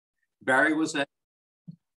Barry was at,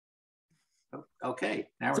 okay,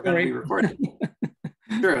 now we're going to be recording.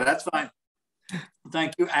 Sure, that's fine.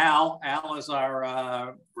 Thank you, Al. Al is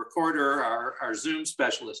our recorder, our Zoom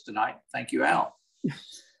specialist tonight. Thank you, Al.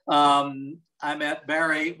 I met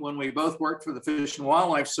Barry when we both worked for the Fish and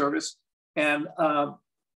Wildlife Service, and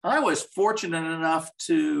I was fortunate enough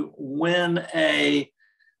to win an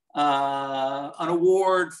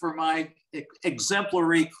award for my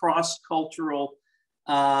exemplary cross-cultural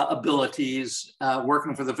abilities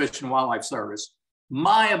working for the Fish and Wildlife Service.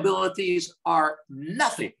 My abilities are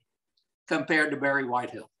nothing compared to Barry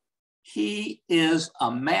Whitehill. He is a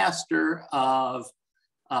master of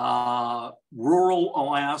rural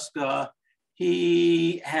Alaska.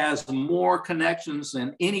 He has more connections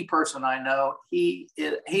than any person I know. He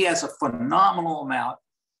has a phenomenal amount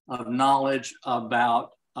of knowledge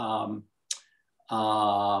about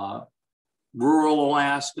rural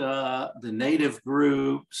Alaska, the native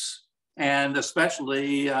groups, and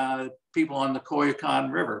especially people on the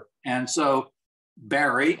Koyukuk River. And so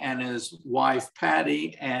Barry and his wife,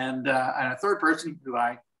 Patty, and a third person who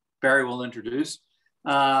Barry will introduce,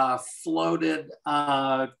 floated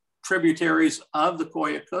tributaries of the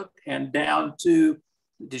Koyukuk and down to,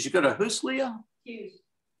 did you go to Huslia?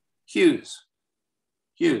 Hughes.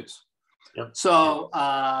 Yep. So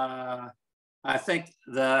I think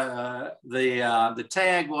the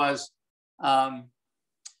tag was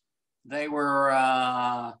they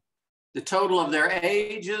were the total of their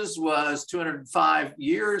ages was 205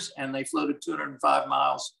 years, and they floated 205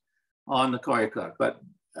 miles on the Koyukuk. But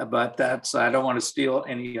that's, I don't want to steal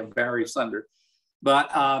any of Barry's thunder.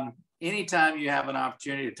 But anytime you have an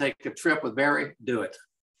opportunity to take a trip with Barry, do it.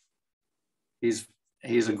 He's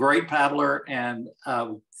a great paddler and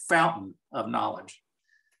a fountain of knowledge.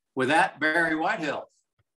 With that, Barry Whitehill.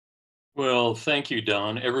 Well, thank you,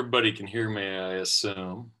 Don. Everybody can hear me, I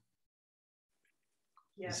assume.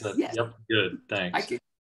 Yes. Yes. Yep, good, thanks.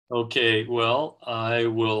 Okay, well, I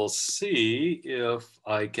will see if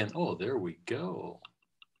I can, oh, there we go.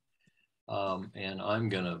 And I'm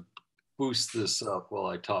gonna boost this up while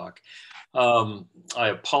I talk. I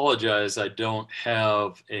apologize, I don't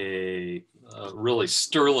have a really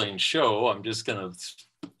sterling show. I'm just gonna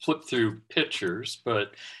flip through pictures,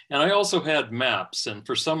 and I also had maps, and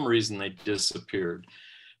for some reason they disappeared.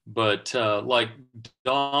 But like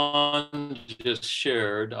Don just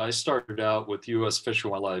shared, I started out with U.S. Fish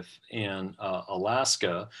and Wildlife in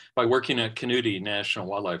Alaska by working at Kongakut National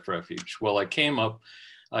Wildlife Refuge. Well,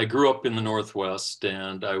 I grew up in the Northwest,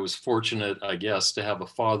 and I was fortunate, I guess, to have a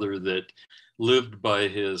father that lived by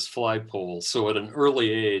his fly pole. So at an early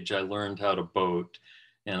age, I learned how to boat.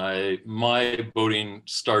 And my boating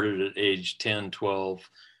started at age 10, 12,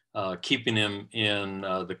 keeping him in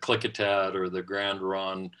the Klickitat or the Grand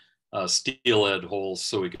Ronde steelhead holes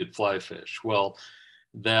so he could fly fish. Well,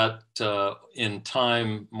 that in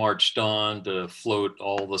time marched on to float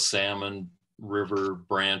all the salmon river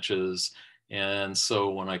branches. And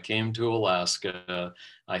so when I came to Alaska,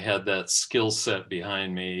 I had that skill set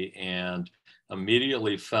behind me and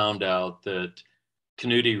immediately found out that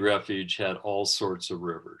Kongakut Refuge had all sorts of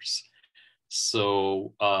rivers.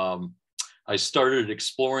 So I started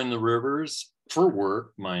exploring the rivers for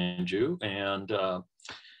work, mind you. And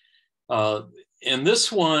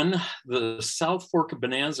this one, the South Fork of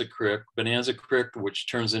Bonanza Creek, which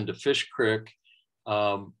turns into Fish Creek,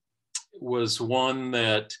 was one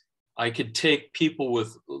that I could take people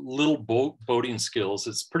with little boating skills.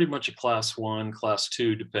 It's pretty much a class 1, class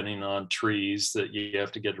 2, depending on trees that you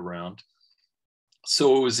have to get around.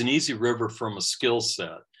 So it was an easy river from a skill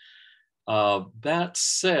set. That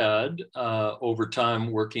said, over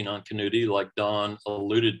time working on Kongakut, like Don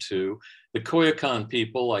alluded to, the Koyukuk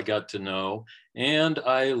people I got to know, and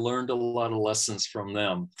I learned a lot of lessons from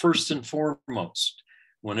them. First and foremost,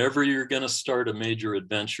 whenever you're going to start a major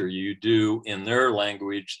adventure, you do in their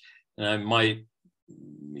language, and I might,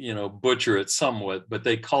 butcher it somewhat, but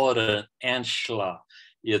they call it an anshla.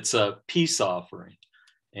 It's a peace offering.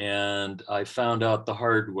 And I found out the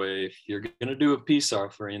hard way, if you're going to do a peace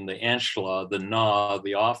offering, the anshla,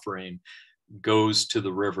 the offering, goes to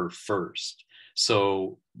the river first.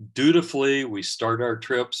 So dutifully, we start our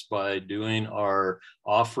trips by doing our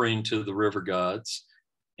offering to the river gods.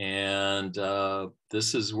 And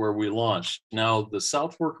this is where we launched. Now, the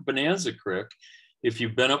South Fork of Bonanza Creek, if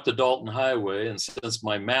you've been up the Dalton Highway, and since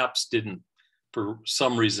my maps didn't, for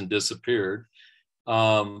some reason, disappeared,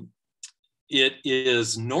 it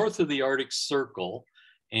is north of the Arctic Circle,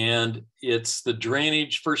 and it's the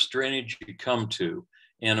first drainage you come to.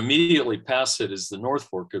 And immediately past it is the North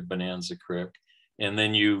Fork of Bonanza Creek. And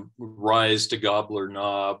then you rise to Gobbler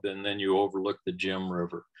Knob, and then you overlook the Jim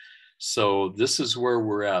River. So this is where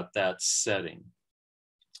we're at, that setting.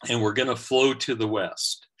 And we're going to flow to the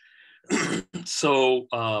west. So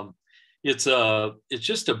it's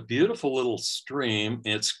just a beautiful little stream.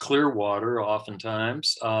 It's clear water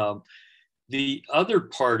oftentimes. The other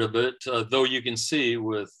part of it, though you can see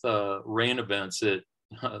with rain events,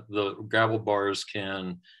 the gravel bars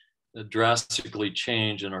can drastically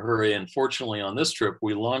change in a hurry. And fortunately on this trip,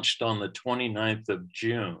 we launched on the 29th of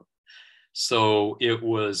June. So it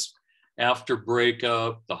was after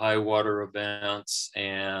breakup, the high water events,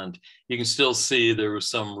 and you can still see there was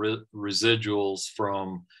some residuals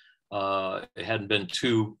from, it hadn't been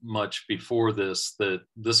too much before this, that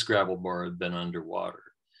this gravel bar had been underwater.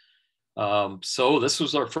 So this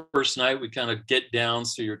was our first night. We kind of get down,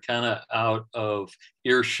 so you're kind of out of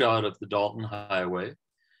earshot of the Dalton Highway.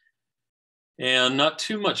 And not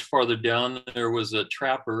too much farther down, there was a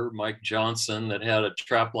trapper, Mike Johnson, that had a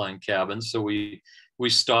trapline cabin. So we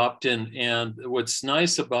stopped, and what's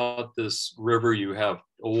nice about this river, you have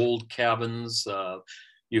old cabins,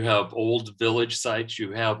 you have old village sites,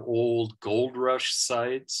 you have old gold rush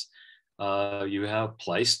sites, you have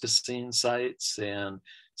Pleistocene sites, and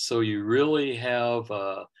so you really have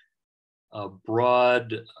a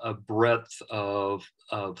broad breadth of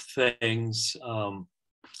things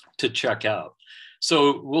to check out.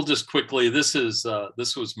 So we'll just quickly, this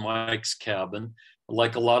was Mike's cabin.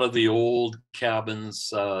 Like a lot of the old cabins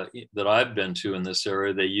that I've been to in this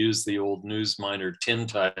area, they use the old news miner tin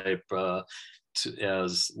type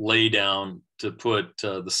as lay down to put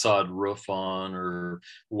the sod roof on or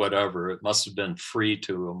whatever. It must have been free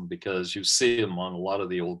to them because you see them on a lot of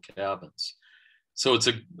the old cabins. So it's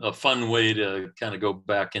a fun way to kind of go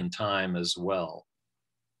back in time as well.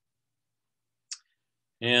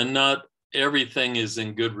 And not everything is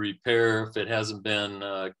in good repair. If it hasn't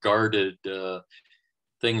been guarded,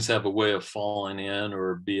 things have a way of falling in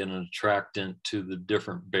or being an attractant to the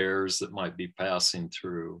different bears that might be passing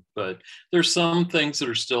through. But there's some things that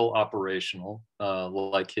are still operational,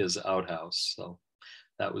 like his outhouse. So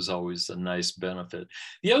that was always a nice benefit.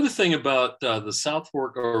 The other thing about the South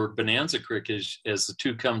Fork or Bonanza Creek is, as the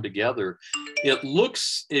two come together, it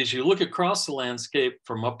looks, as you look across the landscape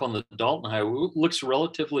from up on the Dalton Highway, it looks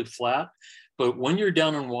relatively flat. But when you're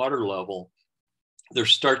down in water level, there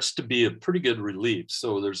starts to be a pretty good relief.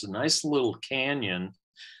 So there's a nice little canyon,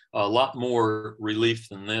 a lot more relief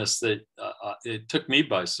than this, that it took me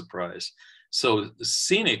by surprise. So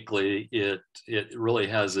scenically, it really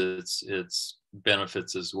has its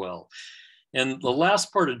benefits as well. And the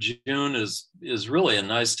last part of June is really a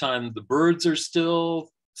nice time. The birds are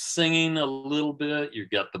still singing a little bit.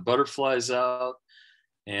 You've got the butterflies out,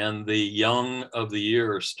 and the young of the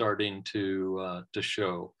year are starting to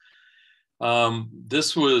show.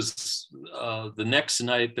 This was the next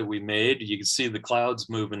night that we made. You can see the clouds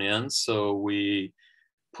moving in. So we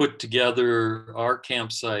put together our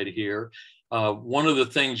campsite here. One of the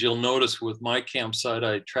things you'll notice with my campsite,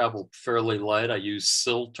 I travel fairly light. I use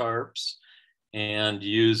sill tarps and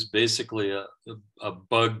use basically a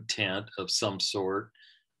bug tent of some sort,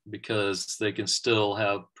 because they can still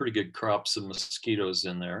have pretty good crops of mosquitoes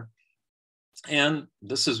in there. And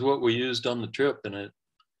this is what we used on the trip, and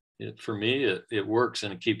for me, it works,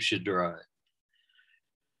 and it keeps you dry.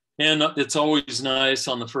 And it's always nice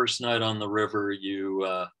on the first night on the river,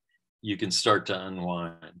 you can start to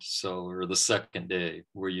unwind. So, or the second day,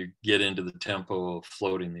 where you get into the tempo of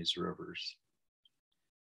floating these rivers.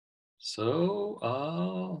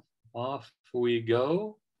 So off we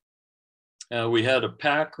go. We had a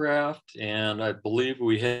pack raft, and I believe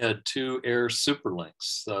we had 2 air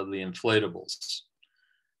superlinks, the inflatables.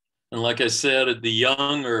 And like I said, the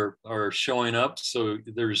young are showing up. So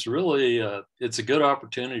there's really, it's a good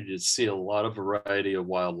opportunity to see a lot of variety of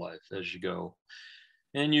wildlife as you go.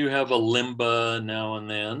 And you have a limba now and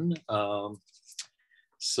then.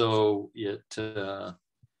 So it,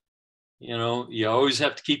 you know, you always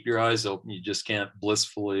have to keep your eyes open. You just can't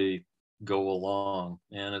blissfully go along,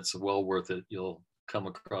 and it's well worth it. You'll come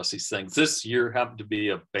across these things. This year happened to be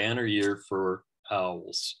a banner year for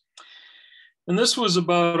owls. And this was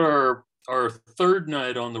about our third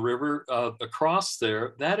night on the river. Across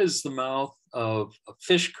there, that is the mouth of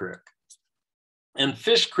Fish Creek. And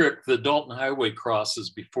Fish Creek, the Dalton Highway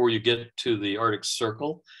crosses before you get to the Arctic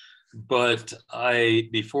Circle. But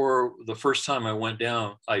before the first time I went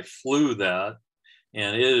down, I flew that,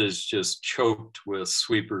 and it is just choked with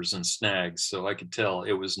sweepers and snags. So I could tell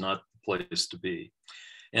it was not the place to be.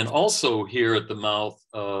 And also here at the mouth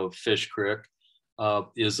of Fish Creek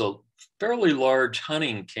is a fairly large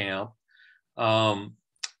hunting camp.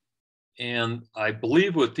 And I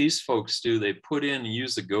believe what these folks do, they put in and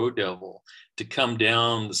use the Go Devil to come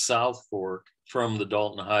down the South Fork from the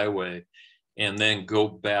Dalton Highway and then go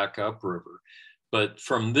back upriver. But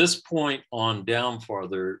from this point on down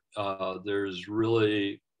farther, there's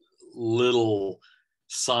really little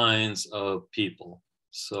signs of people.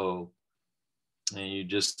 So, and you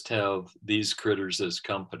just have these critters as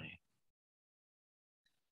company.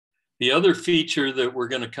 The other feature that we're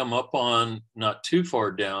going to come up on not too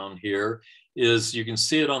far down here is, you can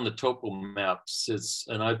see it on the topo maps. It's,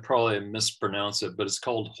 and I'd probably mispronounce it, but it's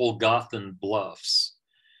called Holgothen Bluffs.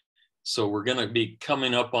 So we're going to be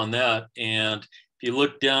coming up on that. And if you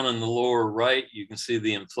look down in the lower right, you can see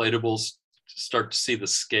the inflatables, start to see the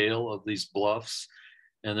scale of these bluffs.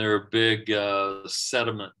 And they're a big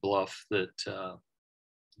sediment bluff that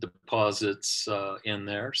deposits in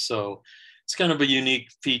there. So it's kind of a unique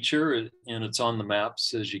feature, and it's on the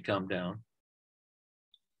maps as you come down.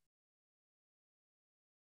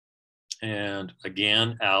 And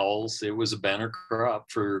again, owls. It was a banner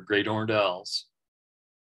crop for great horned owls.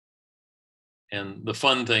 And the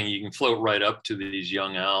fun thing, you can float right up to these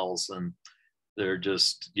young owls and they're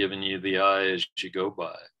just giving you the eye as you go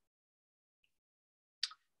by.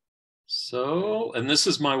 So, and this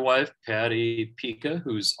is my wife, Patty Pika,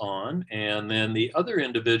 who's on. And then the other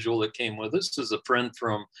individual that came with us is a friend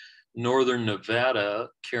from Northern Nevada,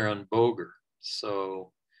 Karen Boger.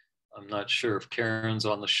 So I'm not sure if Karen's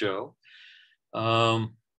on the show.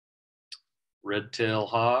 Red-tailed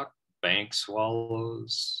hawk, bank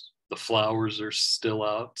swallows. The flowers are still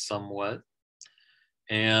out somewhat.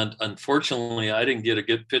 And unfortunately, I didn't get a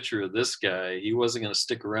good picture of this guy. He wasn't going to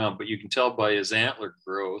stick around, but you can tell by his antler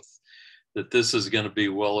growth that this is going to be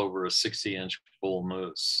well over a 60-inch bull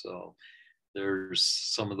moose. So there's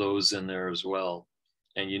some of those in there as well.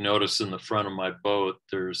 And you notice in the front of my boat,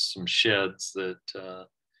 there's some sheds that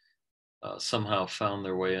somehow found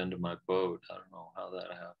their way into my boat. I don't know how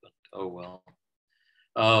that happened. Oh,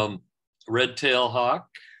 well. Red-tailed hawk.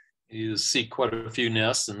 You see quite a few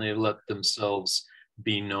nests, and they let themselves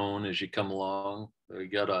be known as you come along. We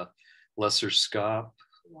got a lesser scaup.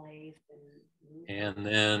 And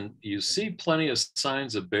then you see plenty of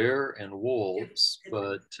signs of bear and wolves,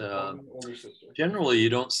 but generally you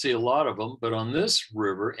don't see a lot of them. But on this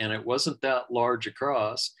river, and it wasn't that large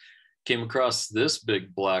across, came across this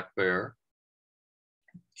big black bear.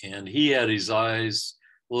 And he had his eyes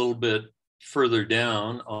a little bit further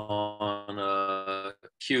down on a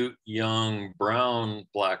cute young brown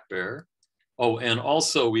black bear. Oh, and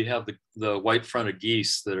also we have the white-fronted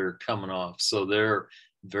geese that are coming off. So they're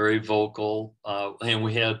very vocal. And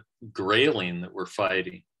we had grayling that were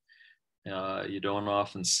fighting. You don't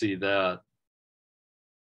often see that.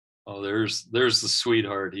 Oh, there's the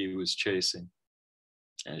sweetheart he was chasing.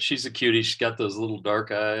 And she's a cutie. She's got those little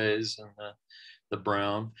dark eyes and the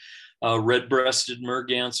brown. Red-breasted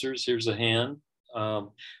mergansers, here's a hen.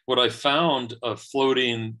 What I found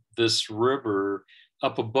floating this river,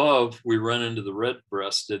 up above, we run into the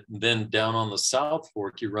red-breasted, and then down on the South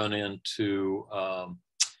Fork, you run into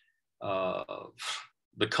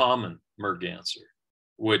the common merganser,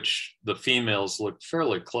 which the females look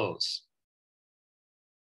fairly close.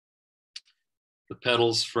 The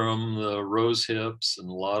petals from the rose hips and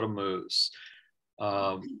a lot of moose.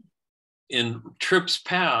 In trips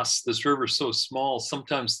past, this river's so small,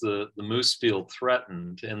 sometimes the moose feel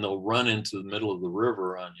threatened and they'll run into the middle of the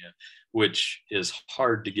river on you, which is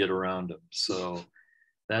hard to get around them. So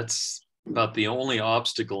that's about the only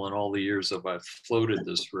obstacle in all the years that I've floated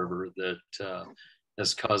this river that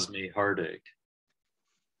has caused me heartache.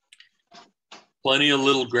 Plenty of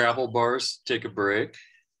little gravel bars to take a break.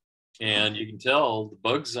 And you can tell the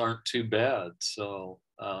bugs aren't too bad. So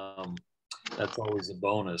that's always a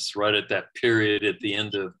bonus right at that period at the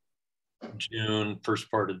end of June, first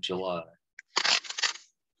part of July.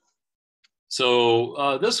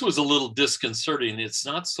 So this was a little disconcerting. It's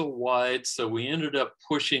not so wide, so we ended up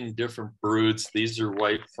pushing different broods. These are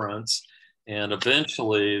white fronts, and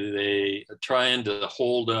eventually they are trying to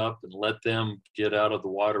hold up and let them get out of the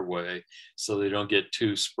waterway so they don't get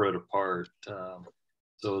too spread apart.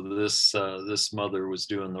 So this mother was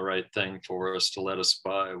doing the right thing for us to let us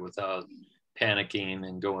by without panicking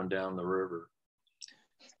and going down the river.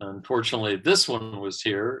 Unfortunately, this one was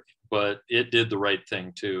here, but it did the right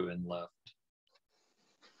thing too and left.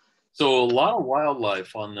 So a lot of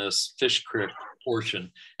wildlife on this Fish Creek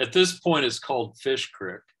portion. At this point, it's called Fish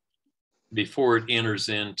Creek before it enters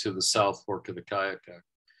into the South Fork of the Koyukuk.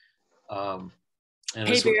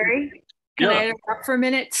 Hey, Barry, can I interrupt for a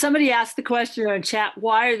minute? Somebody asked the question on chat,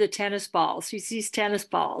 why are the tennis balls? He sees tennis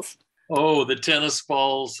balls. Oh, the tennis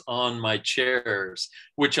balls on my chairs,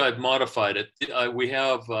 which I've modified it.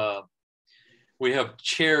 We have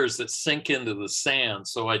chairs that sink into the sand.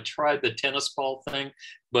 So I tried the tennis ball thing,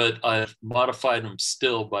 but I've modified them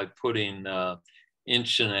still by putting 1.5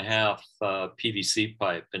 inch PVC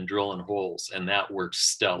pipe and drilling holes, and that works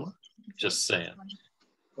stellar. Just saying.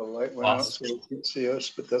 The light went out so you can't see us,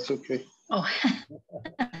 but that's okay. Oh.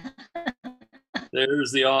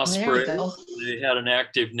 There's the osprey. There you go. They had an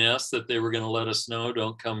active nest that they were going to let us know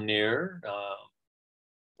don't come near.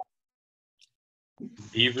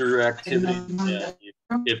 Beaver activity. Yeah,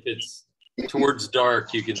 if it's towards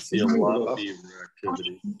dark, you can see a lot of beaver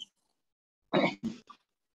activity. I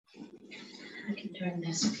can turn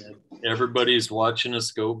this. Everybody's watching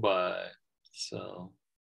us go by. So,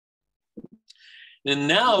 and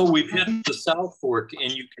now we've hit the South Fork,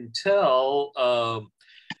 and you can tell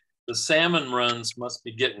the salmon runs must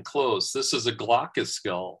be getting close. This is a glaucous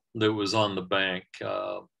gull that was on the bank.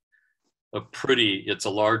 It's a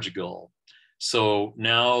large gull. So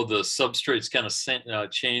now the substrate's kind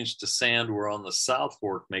of changed to sand. We're on the South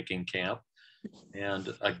Fork making camp.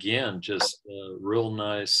 And again, just real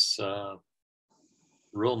nice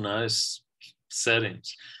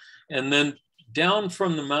settings. And then down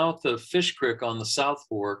from the mouth of Fish Creek on the South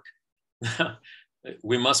Fork,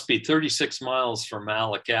 we must be 36 miles from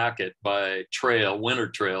Allakaket by trail, winter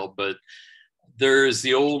trail, but there's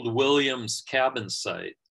the old Williams cabin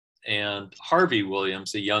site. And Harvey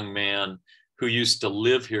Williams, a young man who used to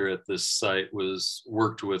live here at this site,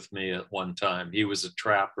 worked with me at one time. He was a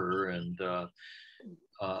trapper, and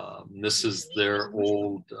this is their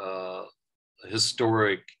old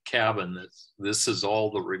historic cabin. This is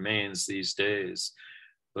all that remains these days,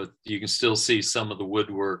 but you can still see some of the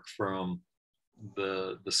woodwork from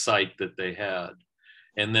the site that they had.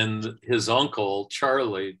 And then his uncle,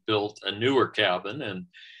 Charlie, built a newer cabin, and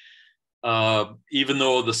even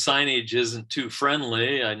though the signage isn't too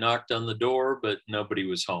friendly, I knocked on the door, but nobody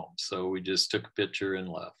was home. So we just took a picture and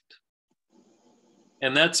left.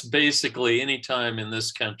 And that's basically anytime in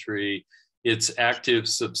this country, it's active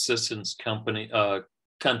subsistence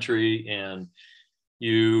country, and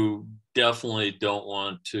you definitely don't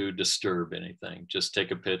want to disturb anything. Just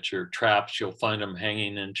take a picture. Traps, you'll find them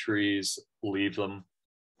hanging in trees, leave them.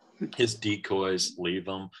 His decoys, leave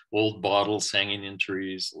them. Old bottles hanging in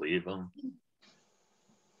trees, leave them.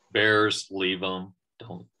 Bears, leave them.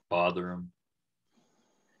 Don't bother them.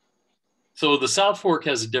 So the South Fork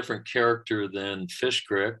has a different character than Fish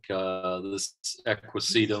Creek, this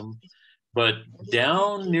equisetum. But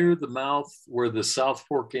down near the mouth where the South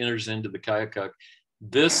Fork enters into the Koyukuk,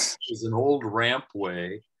 this is an old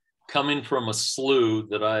rampway coming from a slough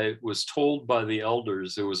that I was told by the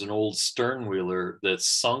elders. There was an old sternwheeler that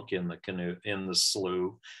sunk in the canoe, in the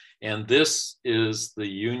slough. And this is the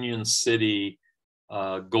Union City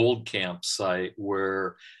gold camp site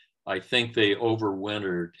where I think they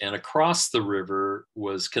overwintered. And across the river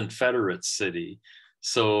was Confederate City.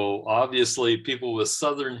 So obviously people with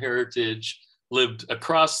Southern heritage lived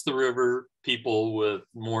across the river. People with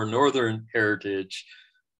more Northern heritage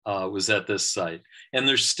was at this site. And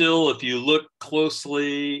there's still, if you look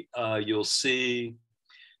closely, you'll see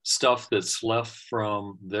stuff that's left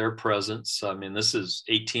from their presence. I mean, this is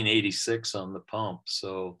 1886 on the pump.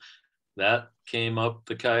 So that came up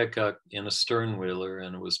the Koyukuk in a sternwheeler,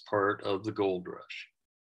 and it was part of the gold rush.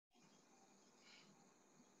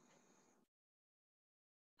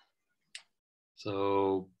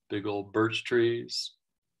 So big old birch trees,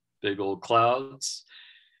 big old clouds.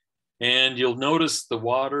 And you'll notice the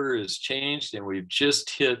water is changed, and we've just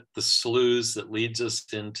hit the sloughs that leads us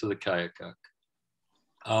into the Koyukuk.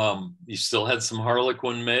 You still had some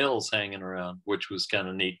harlequin males hanging around, which was kind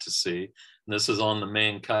of neat to see. And this is on the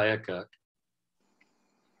main Koyukuk.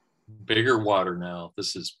 Bigger water now.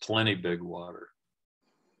 This is plenty big water.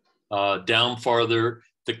 Down farther,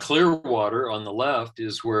 the clear water on the left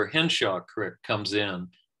is where Henshaw Creek comes in.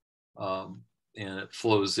 And it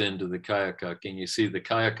flows into the Koyukuk, and you see the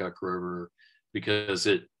Koyukuk River, because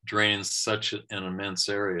it drains such an immense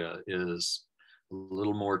area, is a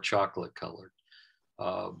little more chocolate colored.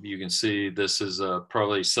 You can see this is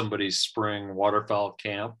probably somebody's spring waterfowl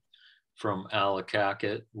camp from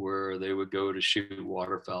Allakaket, where they would go to shoot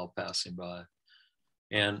waterfowl passing by.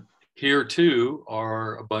 And here too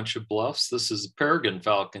are a bunch of bluffs. This is peregrine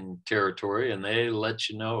falcon territory, and they let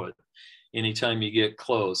you know it. Anytime you get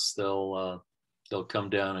close, they'll come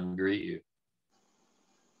down and greet you.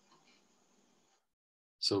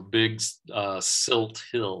 So big silt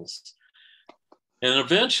hills. And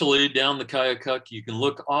eventually down the Koyukuk, you can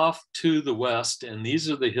look off to the west, and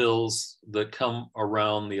these are the hills that come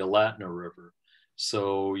around the Alatna River.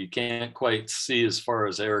 So you can't quite see as far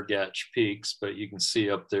as Arrogach Peaks, but you can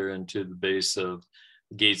see up there into the base of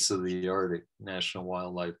the Gates of the Arctic National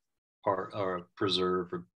Wildlife Park or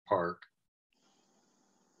Preserve or Park.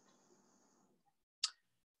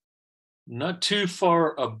 Not too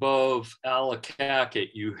far above Allakaket,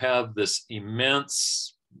 you have this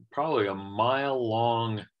immense, probably a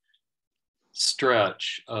mile-long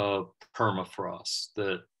stretch of permafrost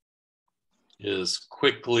that is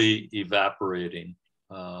quickly evaporating.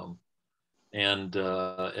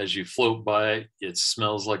 As you float by, it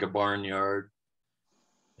smells like a barnyard.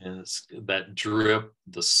 And it's that drip,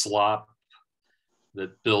 the slop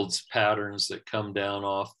that builds patterns that come down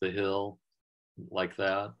off the hill like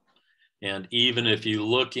that. And even if you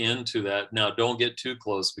look into that, now don't get too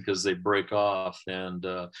close because they break off. And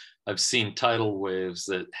I've seen tidal waves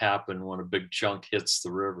that happen when a big chunk hits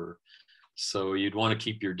the river. So you'd want to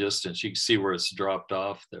keep your distance. You can see where it's dropped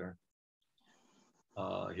off there.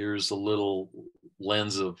 Here's a little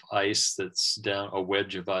lens of ice that's down, a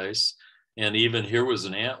wedge of ice. And even here was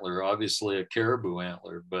an antler, obviously a caribou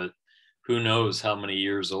antler, but who knows how many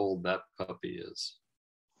years old that puppy is.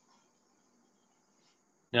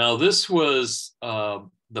 Now, this was the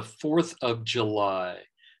 4th of July.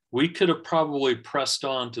 We could have probably pressed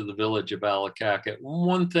on to the village of Allakaket.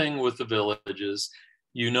 One thing with the villages,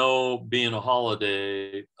 you know, being a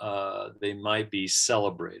holiday, they might be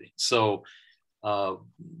celebrating. So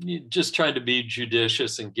you just tried to be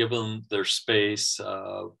judicious and give them their space.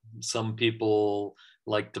 Some people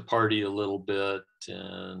like to party a little bit.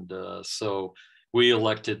 And so we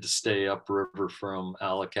elected to stay upriver from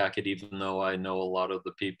Allakaket, even though I know a lot of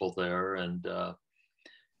the people there, and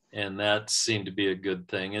that seemed to be a good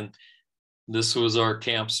thing. And this was our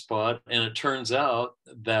camp spot, and it turns out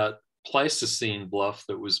that Pleistocene bluff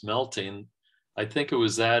that was melting, I think it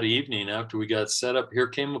was that evening after we got set up, here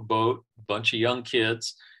came a boat, a bunch of young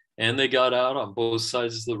kids, and they got out on both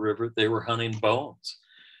sides of the river. They were hunting bones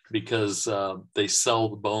because they sell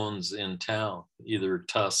the bones in town, either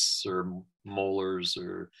tusks or molars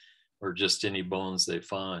or just any bones they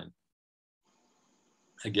find.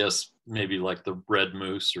 I guess maybe like the Red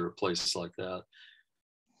Moose or a place like that.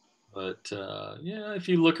 But yeah, if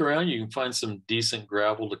you look around, you can find some decent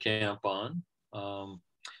gravel to camp on.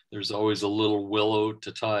 There's always a little willow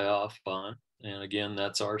to tie off on. And again,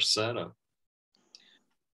 that's our setup.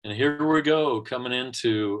 And here we go, coming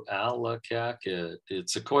into Allakaket.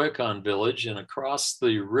 It's a Koyukuk village, and across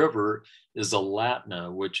the river is a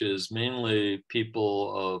Latna, which is mainly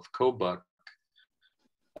people of Kobuk,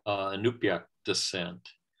 Inupiaq descent.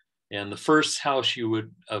 And the first house you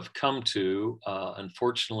would have come to,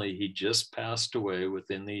 unfortunately, he just passed away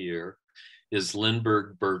within the year, is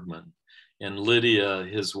Lindbergh Bergman. And Lydia,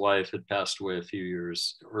 his wife, had passed away a few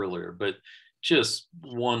years earlier, but just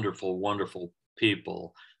wonderful, wonderful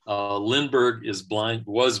people. Lindbergh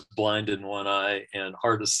was blind in one eye and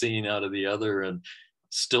hard of seeing out of the other, and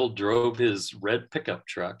still drove his red pickup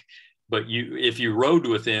truck. But if you rode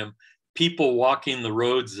with him, people walking the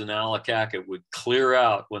roads in Allakaket would clear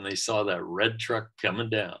out when they saw that red truck coming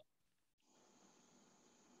down.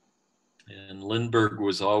 And Lindbergh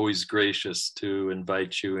was always gracious to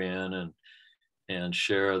invite you in and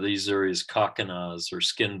share. These are his kakenas, or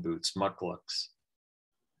skin boots, mukluks,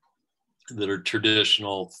 that are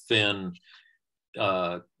traditional thin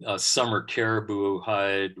summer caribou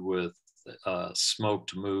hide with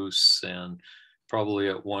smoked moose, and probably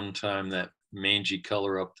at one time that mangy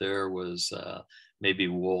color up there was maybe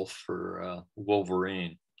wolf or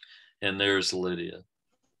wolverine. And there's Lydia,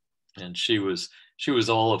 and she was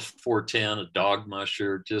all of 4'10", a dog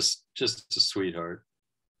musher, just a sweetheart.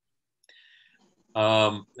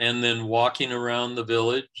 And then walking around the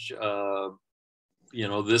village, you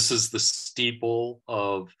know, this is the steeple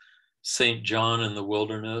of St. John in the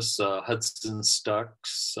Wilderness, Hudson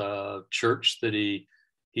Stuck's church that he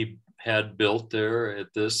had built there at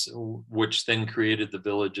this, which then created the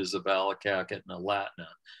villages of Allakaket and Alatna.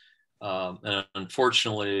 And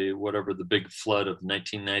unfortunately, whatever the big flood of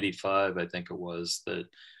 1995, I think it was, that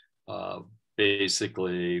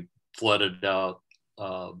basically flooded out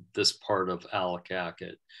this part of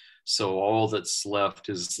Allakaket. So all that's left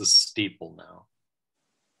is the steeple now.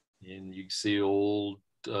 And you see old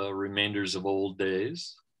remainders of old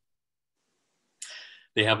days.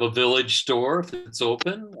 They have a village store if it's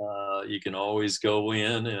open. You can always go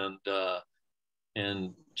in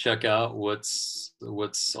and check out what's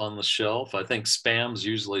on the shelf. I think Spam's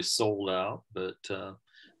usually sold out, but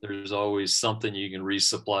there's always something you can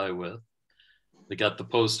resupply with. They got the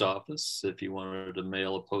post office if you wanted to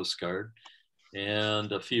mail a postcard,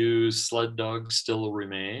 and a few sled dogs still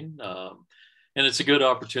remain. And it's a good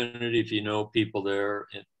opportunity if you know people there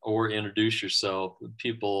or introduce yourself.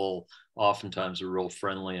 People oftentimes are real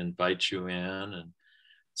friendly, invite you in, and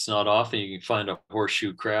it's not often you can find a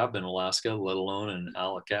horseshoe crab in Alaska, let alone in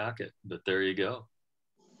Allakaket, but there you go.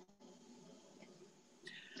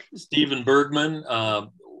 Stephen Bergman,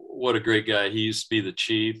 what a great guy. He used to be the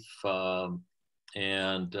chief,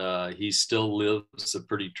 and he still lives a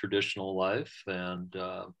pretty traditional life, and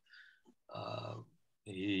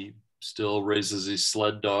he still raises his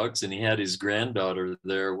sled dogs, and he had his granddaughter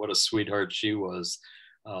there. What a sweetheart she was.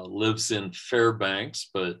 Lives in Fairbanks,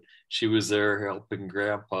 but she was there helping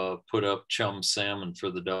Grandpa put up chum salmon for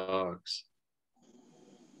the dogs.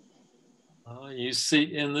 You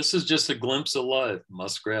see, and this is just a glimpse of life.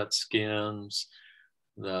 Muskrat skins.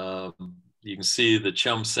 You can see the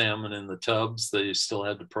chum salmon in the tubs that you still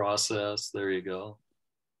had to process. There you go.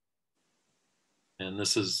 And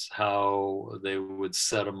this is how they would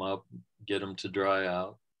set them up, get them to dry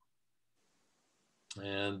out.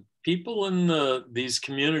 And people in these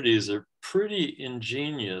communities are pretty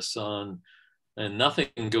ingenious on, and nothing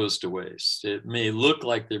goes to waste. It may look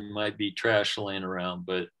like there might be trash laying around,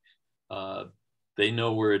 but they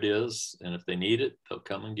know where it is. And if they need it, they'll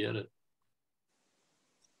come and get it.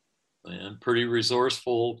 And pretty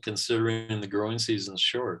resourceful considering the growing season's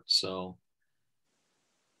short. So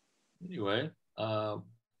anyway,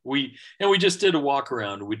 we just did a walk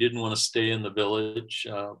around. We didn't want to stay in the village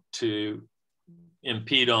to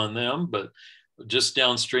impede on them, but just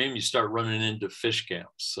downstream you start running into fish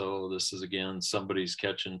camps. So this is again somebody's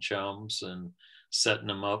catching chums and setting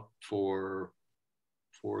them up for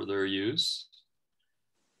their use.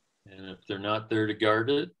 And if they're not there to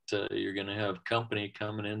guard it, you're going to have company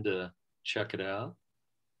coming in to check it out.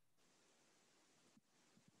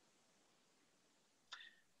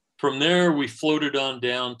 From there, we floated on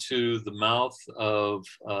down to the mouth of,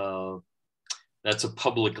 that's a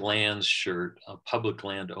public land shirt, a public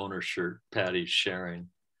land owner shirt Patty's sharing.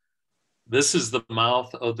 This is the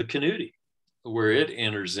mouth of the Conuti, where it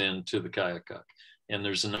enters into the Koyukuk. And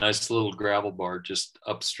there's a nice little gravel bar just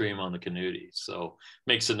upstream on the Conuti. So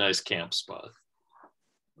makes a nice camp spot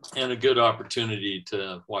and a good opportunity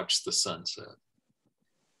to watch the sunset.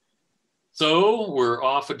 So we're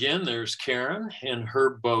off again. There's Karen in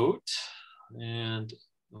her boat, and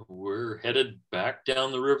we're headed back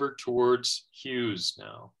down the river towards Hughes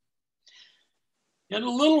now. And a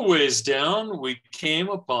little ways down, we came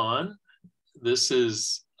upon, this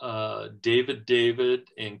is David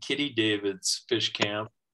and Kitty David's fish camp.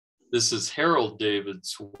 This is Harold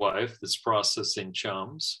David's wife that's processing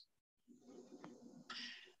chums.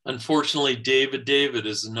 Unfortunately, David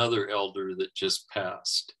is another elder that just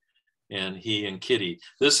passed, and he and Kitty.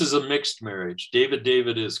 This is a mixed marriage.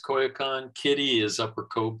 David is Koyukuk, Kitty is Upper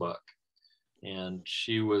Kobuk, and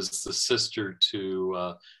she was the sister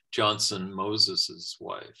to Johnson Moses's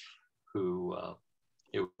wife, who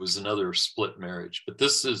it was another split marriage. But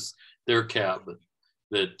this is their cabin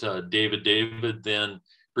that David then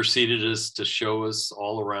proceeded us to show us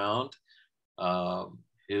all around.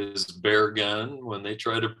 His bear gun when they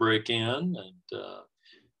tried to break in, and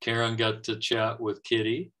Karen got to chat with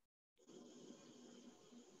Kitty.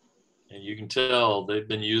 And you can tell they've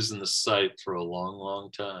been using the site for a long,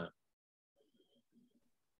 long time.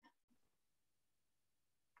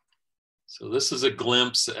 So this is a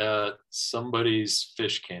glimpse at somebody's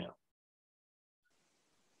fish camp.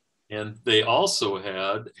 And they also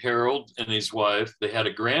had, Harold and his wife, they had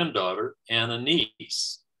a granddaughter and a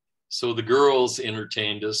niece. So the girls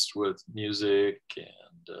entertained us with music,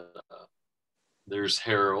 and there's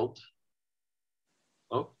Harold.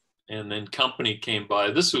 Oh, and then company came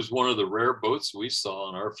by. This was one of the rare boats we saw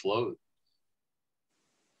on our float.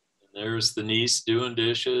 And there's the niece doing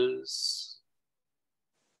dishes,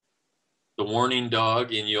 the warning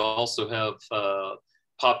dog, and you also have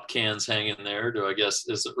pop cans hanging there to, I guess,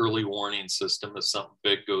 is an early warning system if something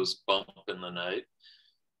big goes bump in the night.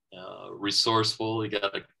 Resourceful, he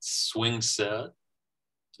got a swing set.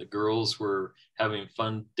 The girls were having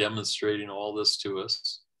fun demonstrating all this to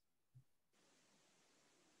us.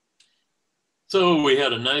 So we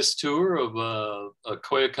had a nice tour of a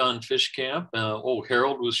Koyukuk fish camp.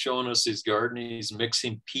 Harold was showing us his garden. He's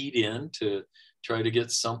mixing peat in to try to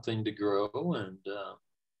get something to grow. And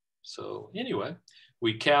so anyway,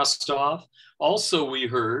 we cast off. Also, we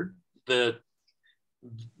heard that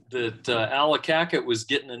Allakaket was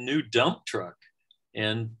getting a new dump truck.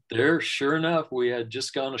 And there, sure enough, we had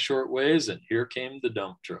just gone a short ways, and here came the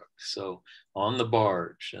dump truck. So on the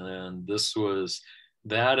barge, and this was,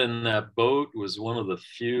 that and that boat was one of the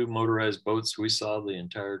few motorized boats we saw the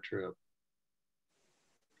entire trip.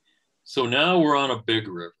 So now we're on a big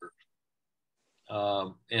river.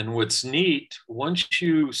 And what's neat, once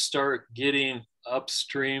you start getting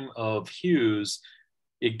upstream of Hughes,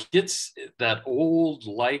 it gets that old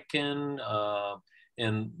lichen,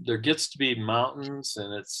 and there gets to be mountains,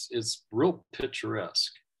 and it's real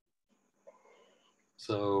picturesque.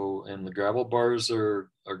 So, and the gravel bars are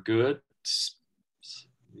good.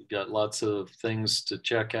 You got lots of things to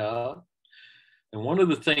check out. And one of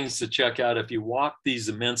the things to check out, if you walk these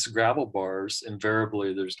immense gravel bars,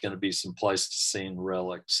 invariably there's going to be some Pleistocene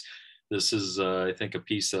relics. This is, I think, a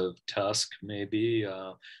piece of tusk, maybe,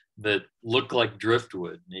 that look like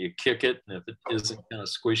driftwood. You kick it, and if it isn't kind of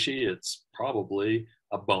squishy, it's probably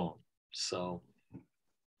a bone. So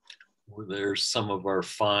there's some of our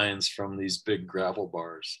finds from these big gravel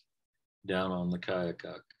bars down on the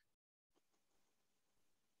Koyukuk.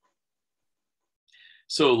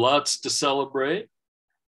 So lots to celebrate.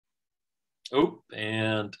 Oh,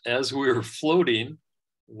 and as we were floating,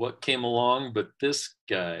 what came along but this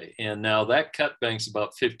guy? And now that cut bank's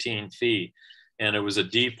about 15 feet, and it was a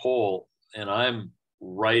deep hole, and I'm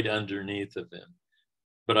right underneath of him.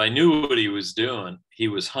 But I knew what he was doing. He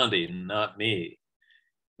was hunting, not me.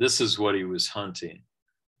 This is what he was hunting.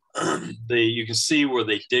 You can see where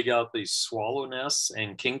they dig out these swallow nests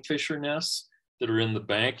and kingfisher nests that are in the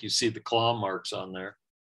bank. You see the claw marks on there.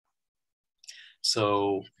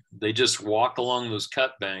 So they just walk along those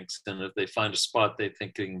cut banks, and if they find a spot they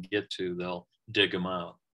think they can get to, they'll dig them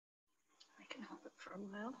out. I can hold it for a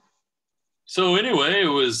while. So anyway, it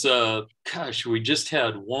was, gosh, we just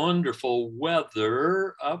had wonderful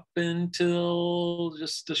weather up until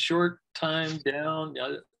just a short time down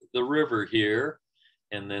the river here.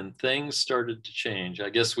 And then things started to change. I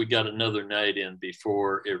guess we got another night in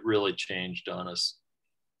before it really changed on us.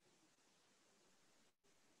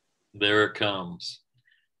 There it comes.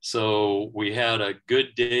 So we had a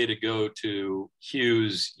good day to go to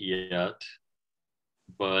Hughes yet,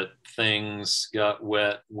 but things got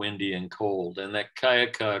wet, windy, and cold. And that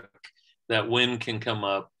Koyukuk, that wind can come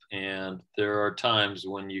up, and there are times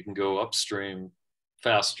when you can go upstream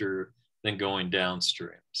faster than going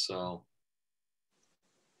downstream. So,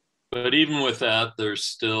 but even with that, there's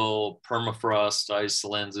still permafrost ice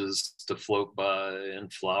lenses to float by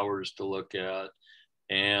and flowers to look at.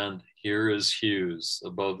 And here is Hughes.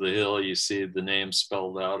 Above the hill, you see the name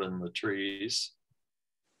spelled out in the trees.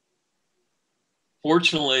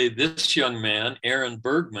 Fortunately, this young man, Aaron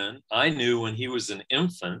Bergman, I knew when he was an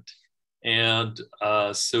infant. And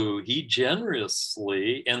so he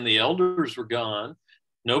generously, and the elders were gone.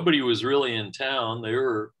 Nobody was really in town. They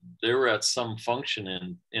were at some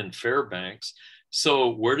function in Fairbanks.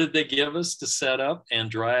 So where did they give us to set up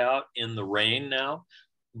and dry out in the rain now?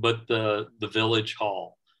 But the village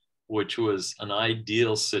hall, which was an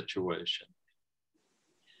ideal situation.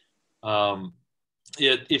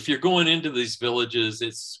 If you're going into these villages,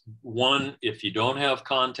 it's one, if you don't have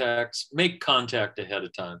contacts, make contact ahead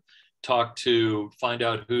of time. Find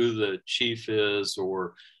out who the chief is,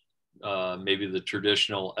 or maybe the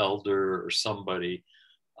traditional elder or somebody.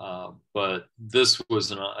 But this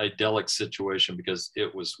was an idyllic situation because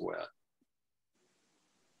it was wet.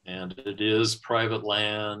 And it is private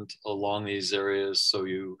land along these areas, so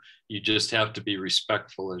you just have to be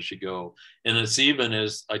respectful as you go. And it's even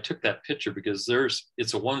as I took that picture because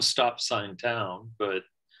it's a one stop sign town, but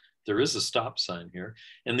there is a stop sign here.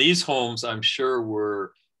 And these homes, I'm sure,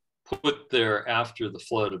 were put there after the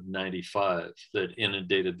flood of '95 that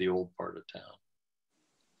inundated the old part of town.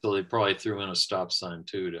 So they probably threw in a stop sign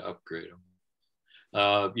too to upgrade them.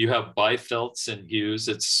 You have Byfeldts in Hughes.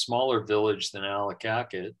 It's a smaller village than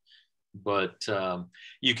Allakaket, but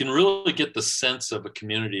you can really get the sense of a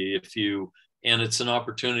community and it's an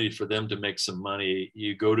opportunity for them to make some money.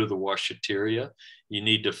 You go to the washateria, you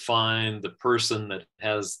need to find the person that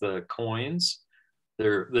has the coins.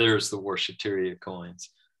 There's the washateria coins.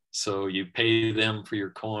 So you pay them for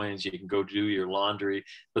your coins, you can go do your laundry,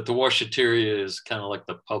 but the washateria is kind of like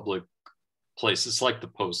the public place. It's like the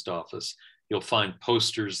post office. You'll find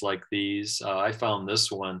posters like these. I found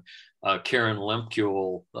this one. Karen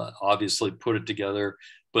Lemkule obviously put it together,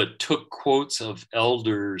 but took quotes of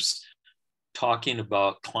elders talking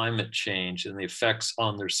about climate change and the effects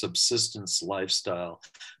on their subsistence lifestyle,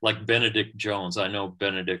 like Benedict Jones. I know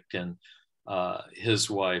Benedict and his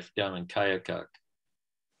wife down in Koyukuk,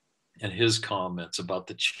 and his comments about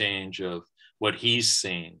the change of what he's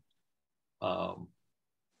seen,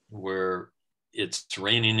 where it's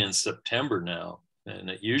raining in September now, and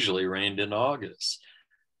it usually rained in August.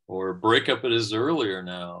 Or breakup it is earlier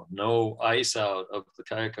now. No ice out of the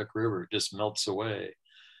Koyukuk River, it just melts away.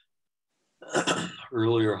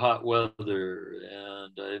 earlier hot weather,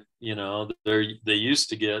 and you know, they used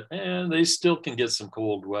to get, and they still can get some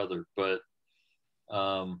cold weather, but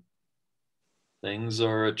things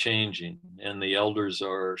are changing, and the elders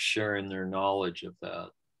are sharing their knowledge of that.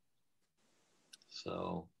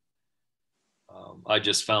 So I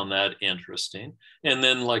just found that interesting. And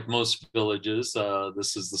then, like most villages,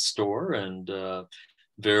 this is the store, and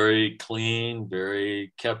very clean,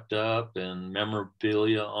 very kept up, and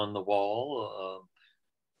memorabilia on the wall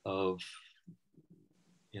of,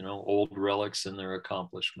 you know, old relics and their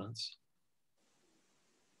accomplishments.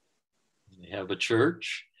 They have a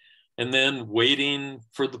church, and then waiting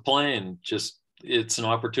for the plane. Just, it's an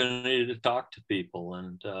opportunity to talk to people,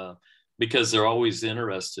 and because they're always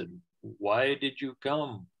interested. Why did you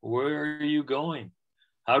come? Where are you going?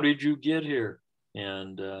 How did you get here?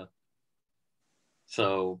 And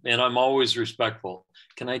so, and I'm always respectful.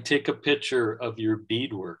 Can I take a picture of your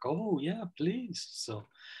beadwork? Oh yeah, please. So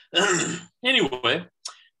anyway,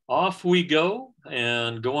 off we go,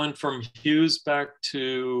 and going from Hughes back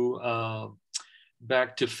to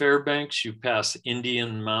Fairbanks, you pass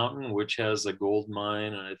Indian Mountain, which has a gold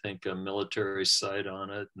mine and I think a military site on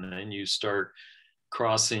it. And then you start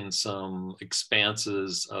crossing some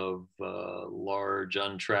expanses of large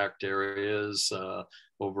untracked areas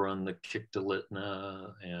over on the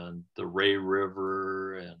Kikdalitna and the Ray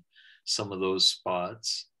River and some of those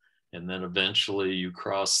spots. And then eventually you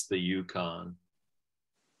cross the Yukon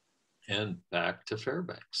and back to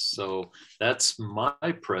Fairbanks. So that's my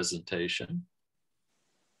presentation.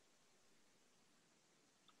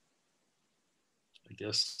 I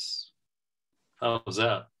guess, how's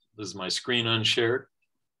that? Is my screen unshared?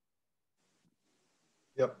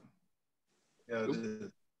 Yep. Yeah, it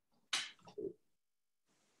is.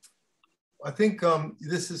 I think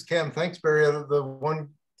this is Cam. Thanks, Barry. The one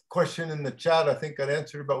question in the chat, I think, got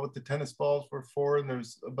answered about what the tennis balls were for. And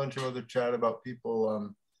there's a bunch of other chat about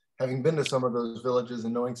people having been to some of those villages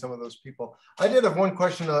and knowing some of those people. I did have one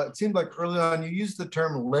question. It seemed like early on you used the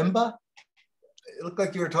term limba. It looked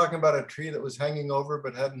like you were talking about a tree that was hanging over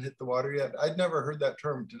but hadn't hit the water yet. I'd never heard that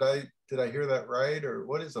term. Did I hear that right? Or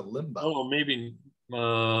what is a limba? Oh, maybe.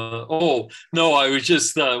 Oh no, I was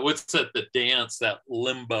just what's that? The dance, that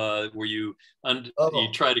limba, where you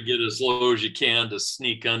try to get as low as you can to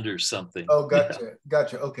sneak under something. Oh, gotcha,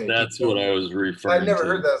 gotcha. Okay, that's what I was referring to. I never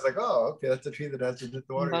heard that. I was like, oh, okay, that's a tree that hasn't hit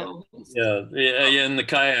the water yet. Yeah. In the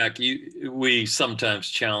kayak, we sometimes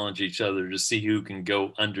challenge each other to see who can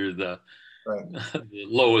go under the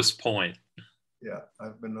lowest point. Yeah,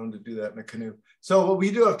 I've been known to do that in a canoe. So we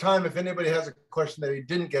do have time. If anybody has a question that he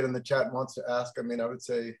didn't get in the chat and wants to ask, I mean, I would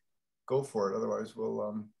say go for it. Otherwise,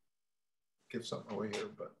 we'll give something away here.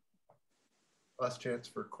 But last chance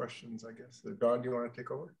for questions, I guess. Don, do you want to take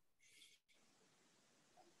over?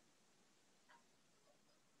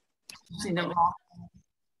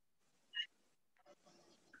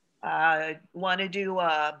 Want to do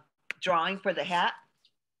a drawing for the hat?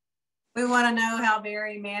 We want to know how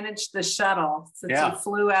Barry managed the shuttle since he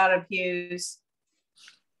flew out of Hughes.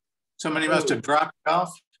 Somebody must have dropped it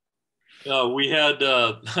off. We had,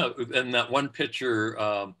 in that one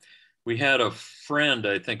picture, we had a friend,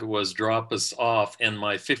 I think it was, drop us off, and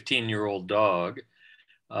my 15-year-old dog,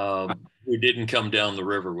 who didn't come down the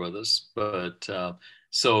river with us. But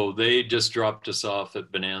so they just dropped us off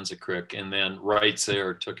at Bonanza Creek, and then right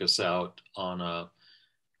there took us out on a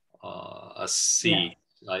sea. Yeah.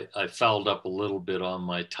 I fouled up a little bit on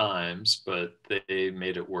my times, but they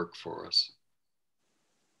made it work for us.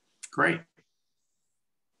 Great.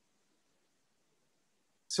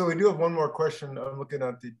 So we do have one more question. I'm looking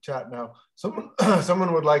at the chat now.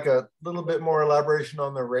 Someone would like a little bit more elaboration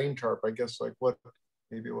on the rain tarp. I guess like what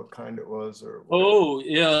kind it was or. Whatever. Oh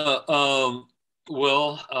yeah.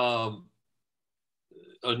 Well.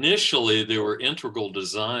 Initially, they were integral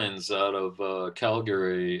designs out of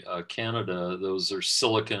Calgary, Canada. Those are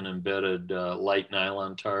silicon embedded light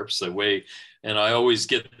nylon tarps. They weigh, and I always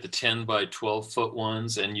get the 10 by 12 foot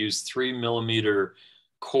ones and use 3mm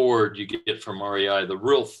cord you get from REI, the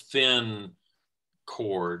real thin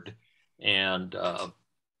cord. And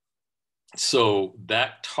so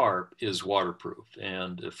that tarp is waterproof.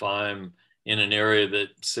 And if I'm in an area that,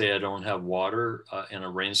 say, I don't have water and a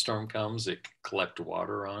rainstorm comes, it can collect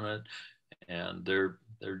water on it, and they're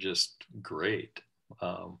just great.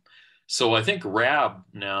 So I think RAB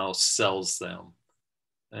now sells them,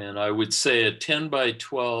 and I would say a 10 by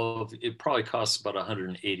 12, it probably costs about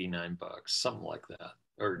 $189, something like that,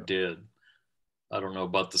 or did. I don't know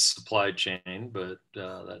about the supply chain, but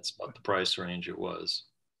that's about the price range it was.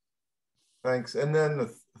 Thanks. And then a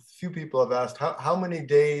few people have asked, how many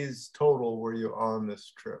days total were you on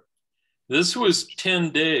this trip? This was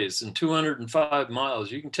 10 days and 205 miles.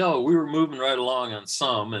 You can tell we were moving right along on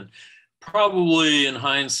some, and probably in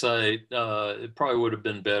hindsight, it probably would have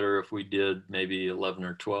been better if we did maybe 11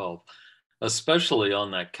 or 12, especially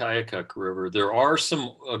on that Koyukuk River. There are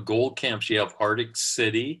some gold camps. You have Arctic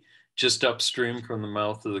City, just upstream from the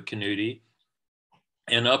mouth of the Canute.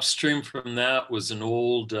 And upstream from that was an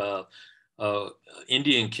old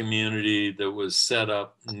Indian community that was set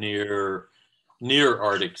up near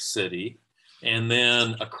Arctic City. And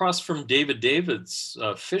then across from David's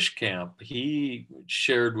fish camp, he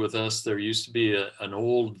shared with us there used to be an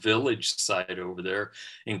old village site over there,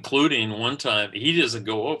 including one time, he doesn't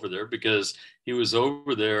go over there because he was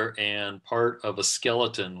over there and part of a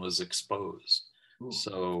skeleton was exposed. Ooh.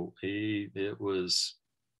 So it was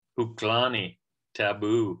Huklani,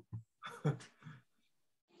 taboo.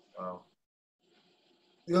 Wow.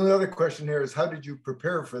 The only other question here is, how did you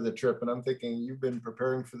prepare for the trip? And I'm thinking you've been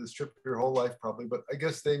preparing for this trip your whole life probably, but I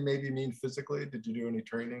guess they maybe mean physically. Did you do any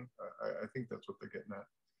training? I think that's what they're getting at.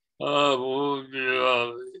 Well,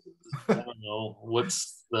 yeah, I don't know.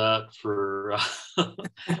 What's that for?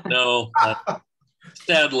 No,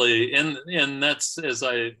 sadly, and that's as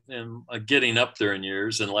I am getting up there in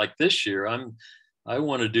years. And like this year, I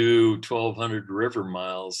want to do 1,200 river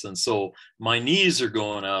miles. And so my knees are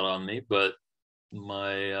going out on me, but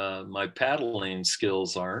my paddling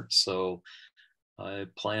skills aren't. So I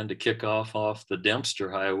plan to kick off the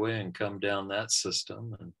Dempster Highway and come down that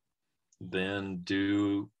system, and then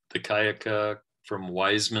do the Koyukuk from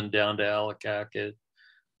Wiseman down to Allakaket,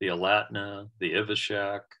 the Alatna, the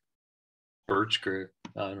Ivishak, Birch Creek.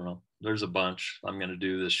 I don't know. There's a bunch I'm going to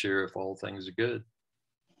do this year if all things are good.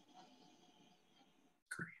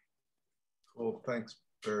 Cool. Thanks,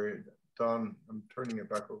 Barry. Don, I'm turning it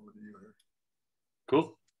back over to you here.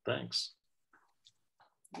 Cool. Thanks.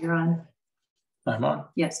 You're on. I'm on.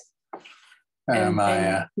 Yes. Am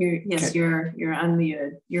I? Yes, you're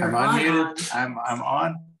unmuted. You're I'm unmuted. I'm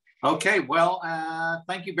on. Okay. Well,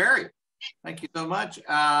 thank you, Barry. Thank you so much.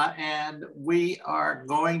 And we are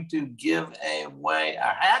going to give away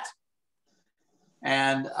a hat,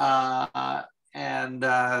 and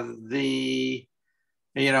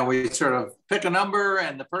we sort of pick a number,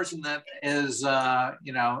 and the person that is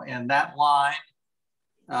in that line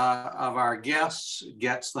of our guests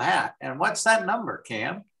gets the hat. And what's that number,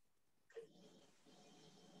 Cam?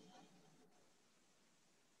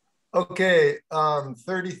 Okay,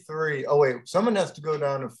 33. Oh wait, someone has to go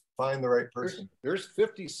down and find the right person. There's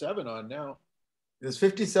 57 on now. There's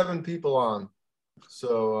 57 people on.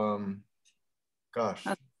 So, gosh.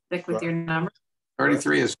 I'll stick with your number.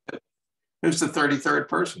 33 is good. Who's the 33rd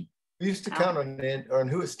person? We used to count on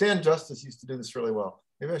who. Stan Justice used to do this really well.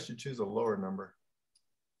 Maybe I should choose a lower number.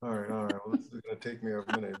 All right. Well, this is going to take me a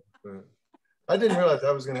minute. But I didn't realize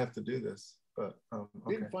I was going to have to do this. But okay.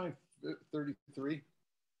 We can find 33.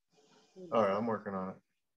 All right, I'm working on it.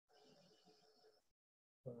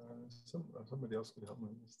 Somebody else could help me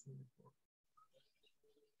with this.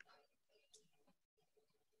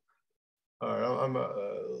 All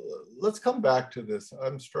right, let's come back to this.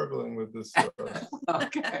 I'm struggling with this.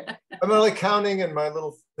 Okay. I'm like counting and my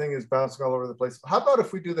little thing is bouncing all over the place. How about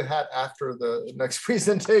if we do the hat after the next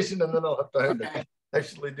presentation, and then I'll have time to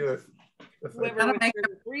actually do it. Whoever wins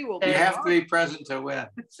 33 will be. You have to be present to win.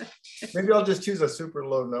 Maybe I'll just choose a super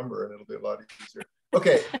low number and it'll be a lot easier.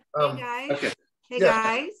 Okay. Hey guys. Okay. Hey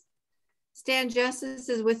guys. Stan Justice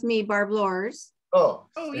is with me, Barb Lors. Oh,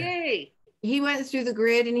 yay. He went through the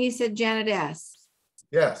grid and he said Janet S.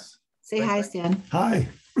 Yes. Say hi, Stan. Hi.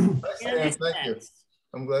 Hi, Stan. Thank you.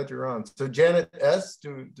 I'm glad you're on. So Janet S,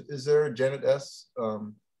 is there a Janet S?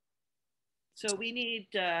 So we need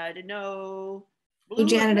to know who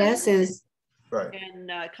Janet S is. Right. And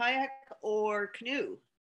kayak or canoe?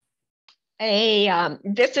 Hey,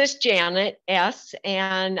 this is Janet S,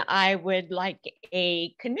 and I would like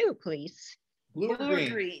a canoe, please. Blue or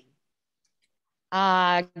green?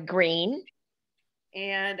 Green.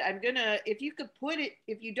 And I'm gonna, if you could put it,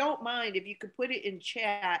 if you don't mind, if you could put it in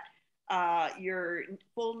chat, your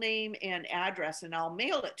full name and address, and I'll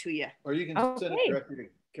mail it to you. Or you can send it directly to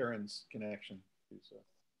Karen's connection. So.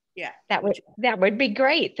 Yeah, that would be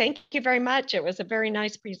great. Thank you very much. It was a very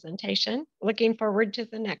nice presentation. Looking forward to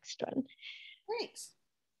the next one. Thanks.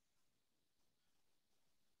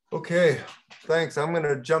 Okay, thanks. I'm going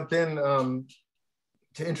to jump in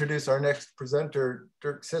to introduce our next presenter,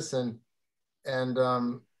 Dirk Sisson. And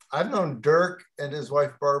I've known Dirk and his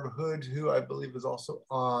wife, Barb Hood, who I believe is also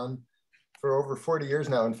on, for over 40 years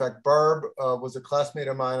now. In fact, Barb was a classmate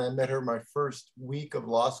of mine. I met her my first week of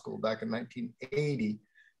law school back in 1980.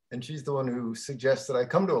 And she's the one who suggested I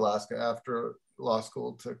come to Alaska after law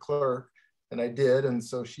school to clerk. and I did. And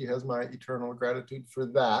so she has my eternal gratitude for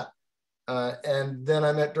that. And then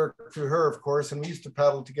I met Dirk through her, of course, and we used to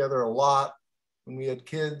paddle together a lot when we had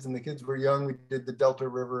kids and the kids were young. We did the Delta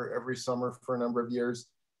River every summer for a number of years.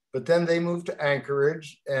 But then they moved to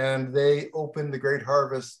Anchorage and they opened the Great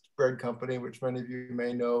Harvest Bread Company, which many of you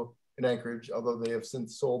may know in Anchorage, although they have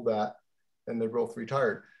since sold that and they're both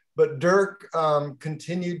retired. But Dirk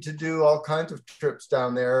continued to do all kinds of trips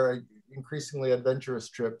down there, increasingly adventurous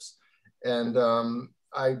trips. And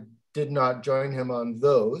I did not join him on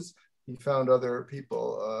those. He found other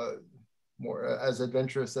people more as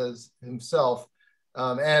adventurous as himself.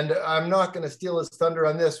 And I'm not going to steal his thunder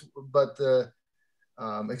on this, but the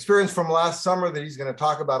experience from last summer that he's going to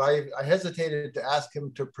talk about, I hesitated to ask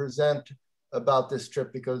him to present about this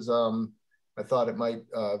trip because I thought it might,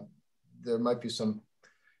 there might be some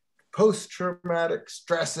post-traumatic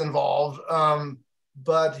stress involved.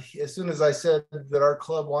 But as soon as I said that our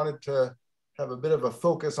club wanted to have a bit of a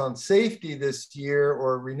focus on safety this year,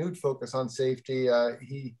 or a renewed focus on safety,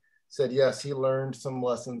 he said yes, he learned some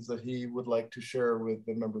lessons that he would like to share with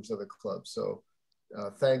the members of the club. So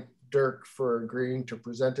thank Dirk for agreeing to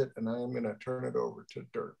present it, and I am going to turn it over to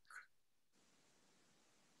Dirk.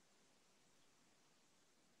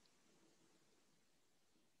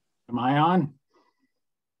 Am I on?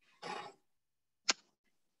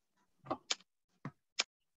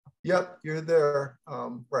 Yep, you're there.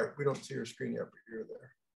 Right, we don't see your screen yet, but you're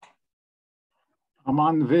there. I'm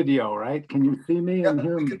on the video, right? Can you see me and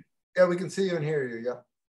hear me? Yeah, we can see you and hear you, yeah.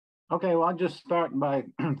 Okay, well, I'll just start by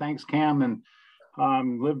thanks, Cam, and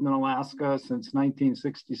lived in Alaska since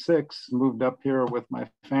 1966, moved up here with my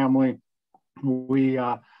family.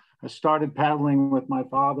 I started paddling with my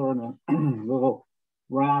father in a little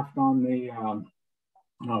raft on the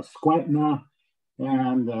Squentna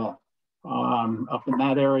and up in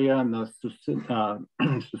that area in the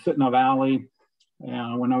Susitna Valley.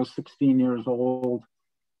 When I was 16 years old,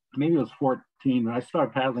 maybe I was 14, but I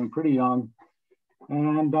started paddling pretty young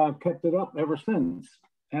and kept it up ever since.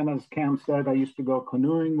 And as Cam said, I used to go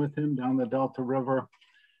canoeing with him down the Delta River.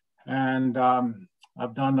 And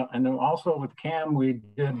I've done, and also with Cam, we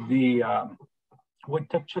did the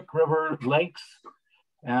Koyukuk River lakes.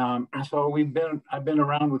 So I've been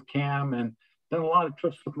around with Cam and done a lot of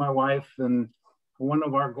trips with my wife. And one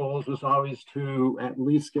of our goals was always to at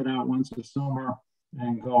least get out once a summer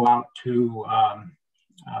and go out to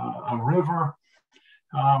a river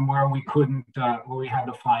where we couldn't, where we had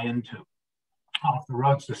to fly into off the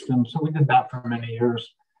road system. So we did that for many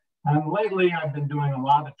years. And lately I've been doing a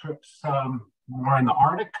lot of trips more in the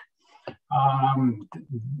Arctic,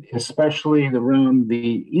 especially around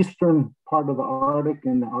the eastern part of the Arctic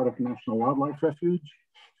and the Arctic National Wildlife Refuge.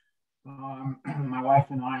 My wife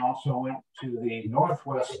and I also went to the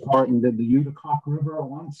northwest part and did the Koyukuk River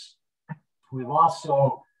once. We've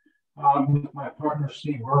also, with my partner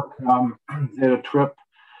Steve Bergt, did a trip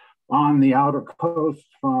on the outer coast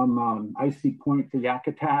from Icy Point to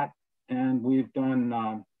Yakutat, and we've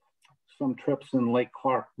done some trips in Lake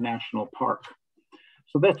Clark National Park.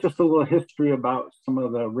 So that's just a little history about some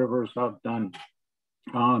of the rivers I've done.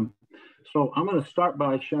 So I'm going to start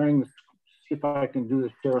by sharing, see if I can do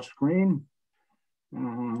the share screen.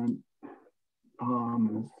 Let's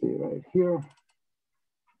see right here.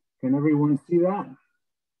 Can everyone see that?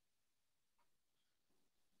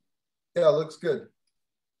 Yeah, looks good.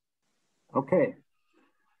 Okay.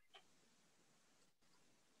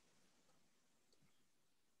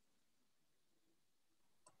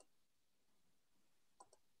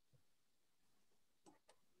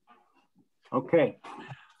 Okay.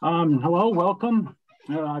 Hello, welcome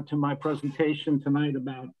to my presentation tonight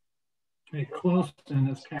about a close and,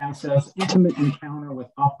 as Cam says, intimate encounter with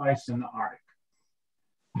Auf Eis in the Arctic.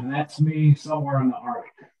 And that's me somewhere in the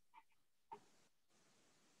Arctic.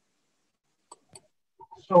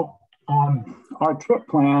 So our trip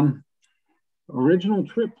plan, original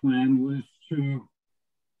trip plan was to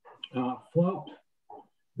float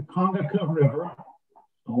the Kongakut River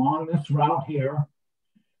along this route here.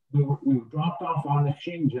 We dropped off on the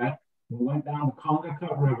Shinjet. We went down the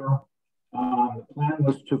Kongakut River. The plan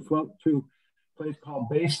was to float to a place called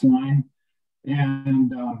Baseline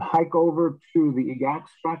and hike over to the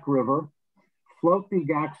Kongakut River, float the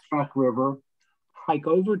Kongakut River, hike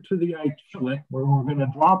over to the Aichilik, where we're going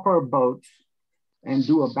to drop our boats and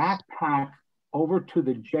do a backpack over to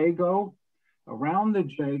the Jago, around the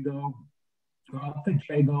Jago, up the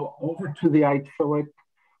Jago, over to the Aichilik,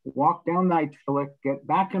 walk down the Aichilik, get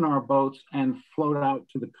back in our boats, and float out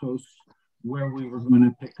to the coast where we were going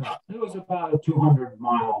to pick up. It was about a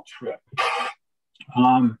 200-mile trip.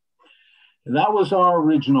 That was our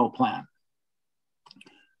original plan.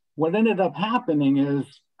 what ended up happening is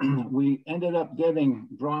we ended up getting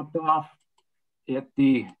dropped off at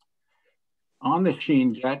on the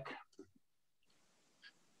Shinjek,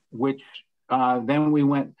 which then we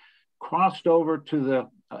crossed over to the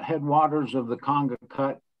headwaters of the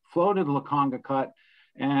Kongakut, floated the Kongakut,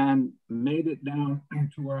 and made it down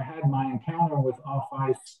to where I had my encounter with Auf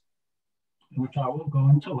Eis, which I will go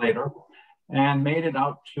into later, and made it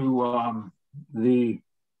out to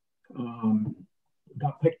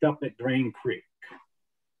got picked up at Drain Creek.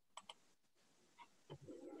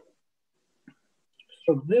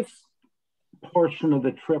 So this portion of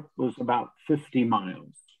the trip was about 50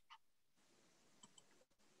 miles.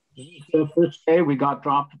 The first day we got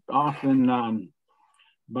dropped off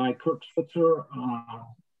by Kirk Spitzer,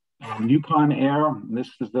 Yukon Air. This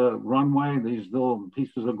is the runway, these little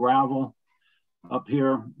pieces of gravel up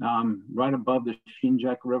here, right above the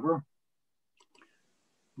Shinjek River.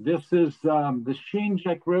 This is the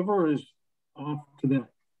Shinjek River is off to the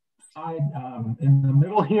side in the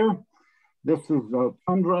middle here. This is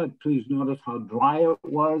tundra. Please notice how dry it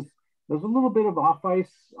was. There's a little bit of off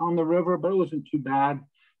ice on the river, but it wasn't too bad.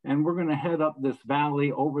 And we're going to head up this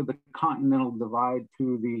valley over the Continental Divide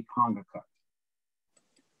to the Kongakut.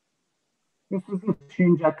 This is the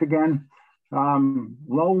Shinjek again.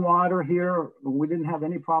 Low water here. We didn't have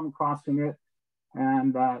any problem crossing it.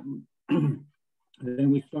 And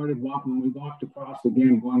then we started walking. We walked across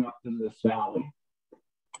again, going up to this valley.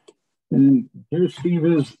 And here Steve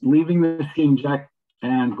is leaving the Shinjek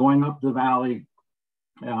and going up the valley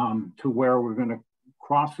to where we're going to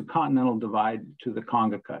cross the Continental Divide to the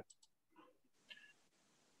Kongakut.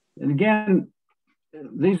 And again,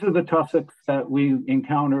 these are the tussocks that we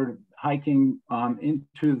encountered hiking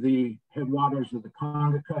into the headwaters of the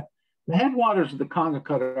Kongakut. The headwaters of the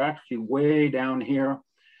Kongakut are actually way down here.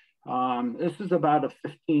 This is about a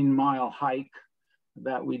 15-mile hike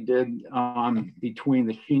that we did between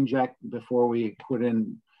the Shinjek before we put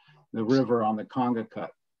in the river on the Kongakut.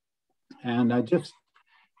 And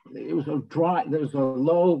it was a dry, there was a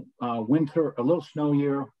low winter, a low snow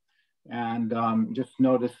year, and just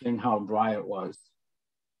noticing how dry it was.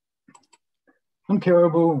 Some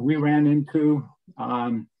caribou we ran into,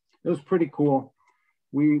 it was pretty cool.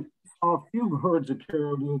 We saw a few herds of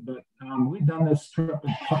caribou, but we'd done this trip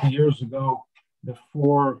a couple years ago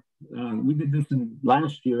before. We did this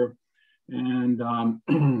last year, and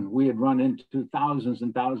we had run into thousands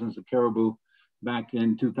and thousands of caribou back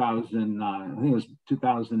in 2000, I think it was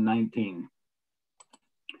 2019.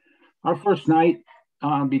 Our first night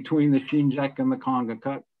between the Shinjek and the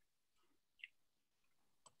Kongakut.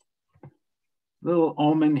 Little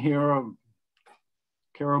omen here of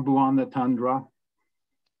caribou on the tundra.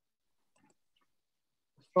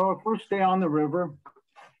 So our first day on the river.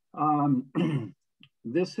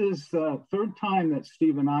 This is the third time that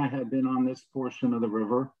Steve and I have been on this portion of the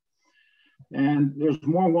river. And there's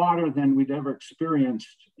more water than we'd ever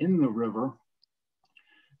experienced in the river.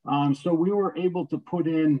 So we were able to put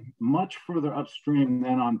in much further upstream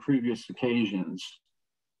than on previous occasions.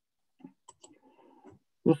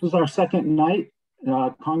 This is our second night,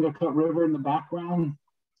 Kongakut River in the background,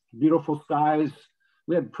 beautiful skies.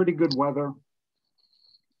 We had pretty good weather.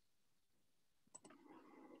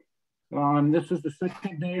 This is the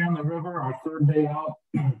second day on the river, our third day out.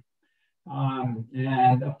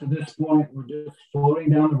 And up to this point, we're just floating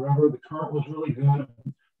down the river. The current was really good.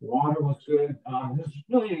 Water was good. This is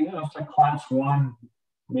really, it's like class 1,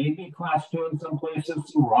 maybe class 2 in some places,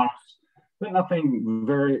 some rocks, but nothing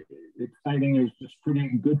very exciting. It was just pretty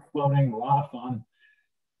good floating, a lot of fun.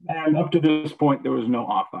 And up to this point, there was no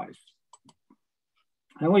off ice.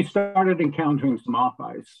 And we started encountering some off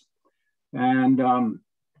ice. And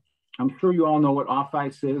I'm sure you all know what off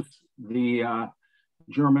ice is, the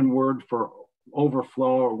German word for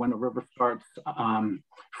overflow, or when a river starts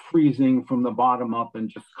freezing from the bottom up and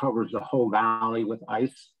just covers the whole valley with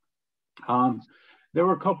ice. There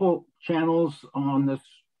were a couple channels on this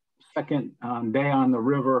second day on the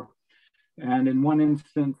river. And in one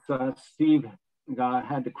instance, Steve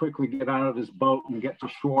had to quickly get out of his boat and get to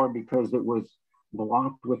shore because it was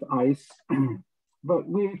blocked with ice. But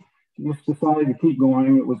we just decided to keep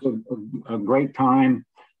going. It was a great time.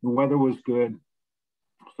 The weather was good,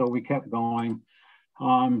 so we kept going.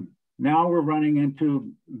 Now we're running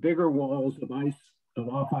into bigger walls of ice, of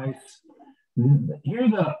off ice. Here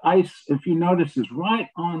the ice, if you notice, is right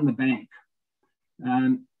on the bank.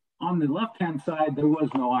 And on the left-hand side, there was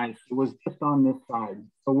no ice. It was just on this side.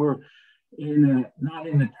 So we're not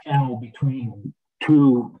in the channel between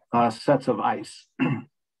two sets of ice.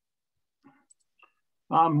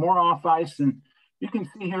 More off ice, and you can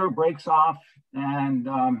see here it breaks off, and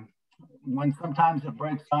when sometimes it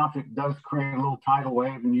breaks off, it does create a little tidal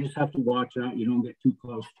wave, and you just have to watch out you don't get too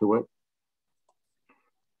close to it.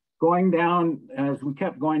 Going down, as we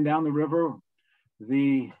kept going down the river,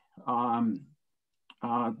 there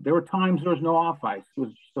were times there was no off ice. It was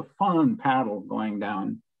just a fun paddle going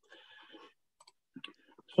down.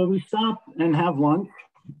 So we stop and have lunch.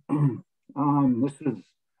 This is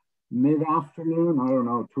mid-afternoon, I don't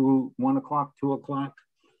know, 1 o'clock, 2 o'clock.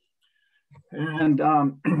 And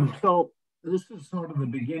so this is sort of the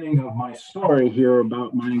beginning of my story here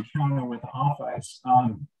about my encounter with Auf Eis.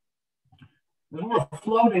 We were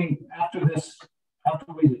floating after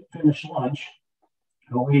we finished lunch.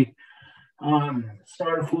 We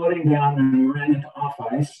started floating down and we ran into Auf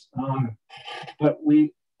Eis. But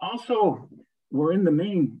we also were in the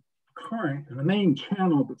main current, in the main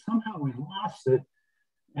channel, but somehow we lost it.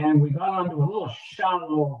 And we got onto a little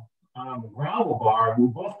shallow gravel bar. We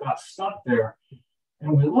both got stuck there.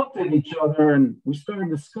 And we looked at each other and we started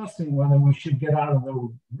discussing whether we should get out of the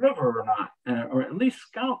river or not, or at least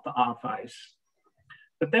scout the Auf Eis.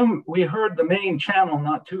 But then we heard the main channel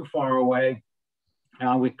not too far away.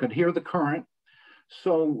 We could hear the current.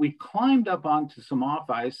 So we climbed up onto some Auf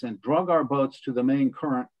Eis and drug our boats to the main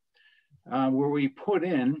current where we put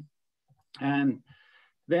in. And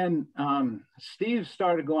then Steve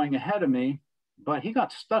started going ahead of me, but he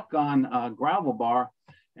got stuck on a gravel bar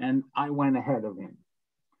and I went ahead of him.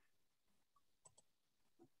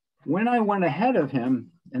 When I went ahead of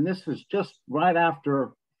him, and this was just right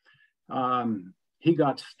after he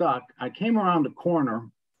got stuck, I came around a corner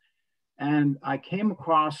and I came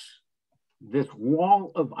across this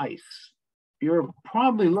wall of ice. You're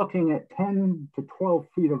probably looking at 10 to 12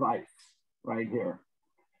 feet of ice right here.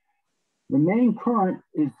 The main current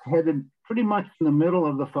is headed pretty much in the middle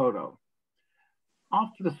of the photo.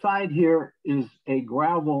 Off to the side here is a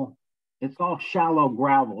gravel, it's all shallow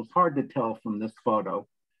gravel. It's hard to tell from this photo,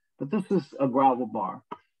 but this is a gravel bar.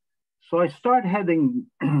 So I start heading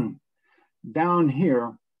down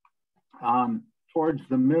here towards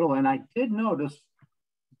the middle, and I did notice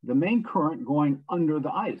the main current going under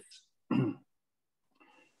the ice.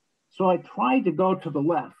 So I tried to go to the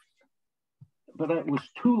left, but it was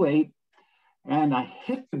too late, and I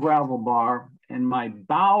hit the gravel bar, and my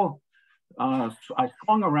bow, I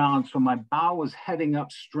swung around, so my bow was heading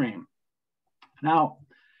upstream. Now,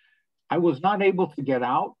 I was not able to get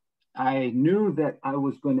out. I knew that I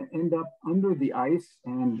was going to end up under the ice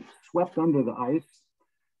and swept under the ice.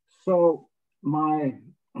 So my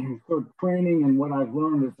sort of training and what I've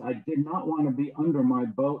learned is I did not want to be under my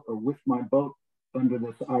boat or with my boat under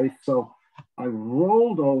this ice. So I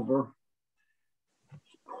rolled over,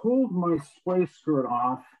 pulled my splay skirt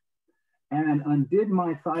off, and undid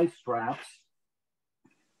my thigh straps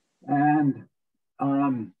and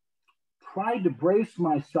tried to brace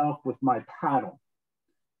myself with my paddle.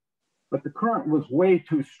 But the current was way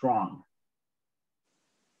too strong.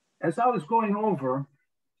 As I was going over,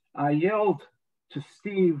 I yelled to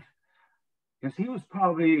Steve, because he was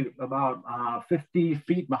probably about 50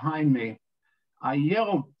 feet behind me. I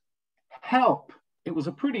yelled, "Help." It was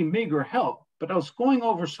a pretty meager help, but I was going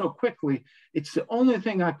over so quickly, it's the only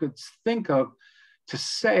thing I could think of to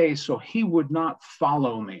say so he would not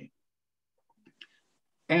follow me.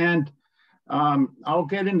 And I'll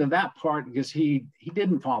get into that part because he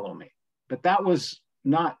didn't follow me, but that was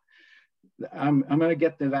not, I'm gonna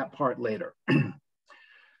get to that part later.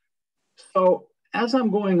 So as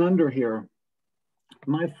I'm going under here,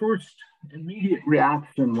 my first immediate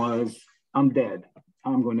reaction was, I'm dead.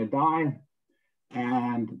 I'm going to die.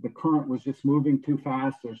 And the current was just moving too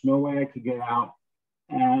fast. There's no way I could get out.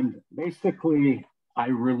 And basically, I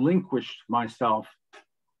relinquished myself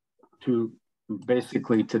to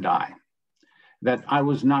basically to die. That I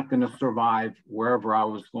was not going to survive wherever I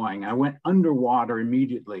was going. I went underwater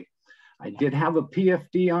immediately. I did have a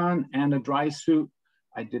PFD on and a dry suit.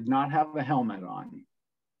 I did not have a helmet on.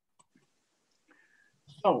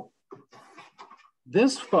 So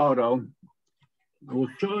this photo will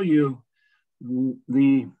show you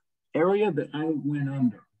the area that I went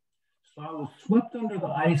under. So I was swept under the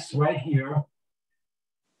ice right here,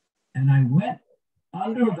 and I went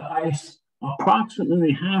under the ice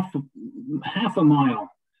approximately half a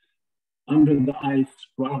mile under the ice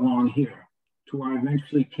right along here to where I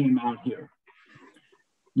eventually came out here.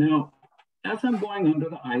 Now, as I'm going under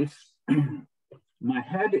the ice, my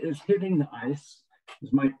head is hitting the ice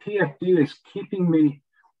as my PFD is keeping me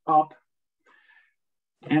up,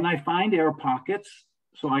 and I find air pockets,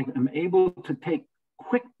 so I am able to take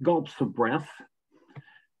quick gulps of breath.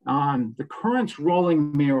 The current's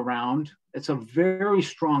rolling me around. It's a very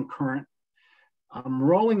strong current. I'm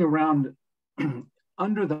rolling around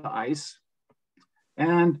under the ice,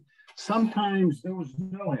 and sometimes there was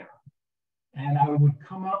no air. And I would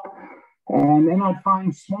come up, and then I'd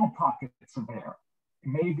find small pockets of air,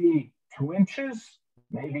 maybe 2 inches,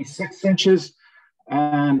 maybe 6 inches.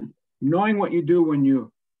 And knowing what you do when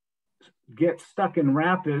you get stuck in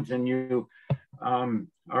rapids and you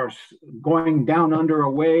are going down under a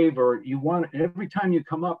wave, or you want, every time you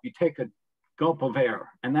come up, you take a gulp of air.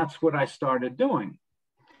 And that's what I started doing.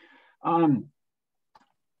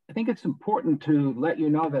 I think it's important to let you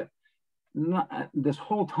know that this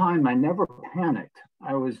whole time I never panicked.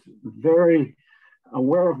 I was very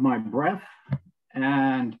aware of my breath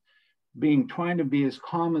and trying to be as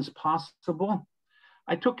calm as possible.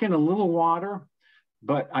 I took in a little water,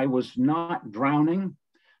 but I was not drowning,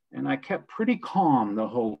 and I kept pretty calm the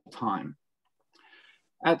whole time.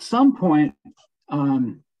 At some point,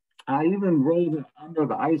 I even rolled it under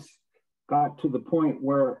the ice, got to the point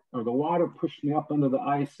where the water pushed me up under the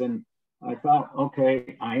ice, and I thought,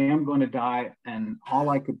 okay, I am going to die. And all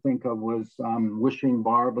I could think of was wishing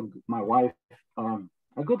Barb, my wife,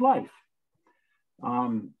 a good life. I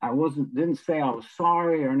didn't say I was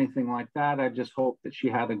sorry or anything like that. I just hoped that she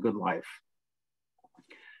had a good life.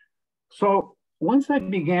 So once I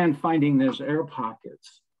began finding those air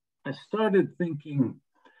pockets, I started thinking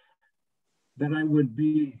that I would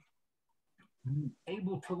be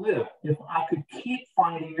able to live if I could keep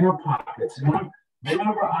finding air pockets.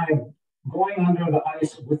 Whenever I'm going under the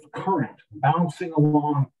ice with current, bouncing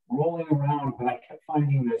along, rolling around, but I kept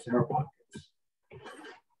finding those air pockets.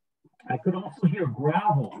 I could also hear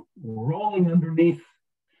gravel rolling underneath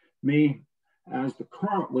me as the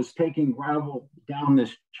current was taking gravel down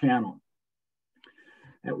this channel.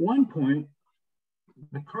 At one point,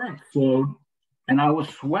 the current slowed and I was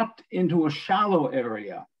swept into a shallow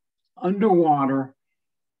area underwater,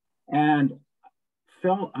 and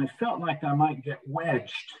I felt like I might get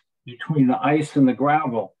wedged between the ice and the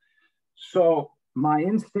gravel. So my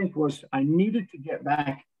instinct was I needed to get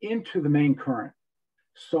back into the main current.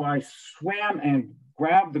 So I swam and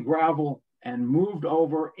grabbed the gravel and moved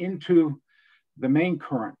over into the main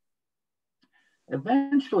current.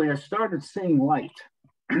 Eventually, I started seeing light.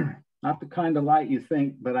 Not the kind of light you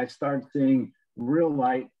think, but I started seeing real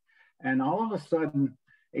light. And all of a sudden,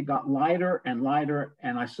 it got lighter and lighter,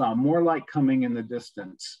 and I saw more light coming in the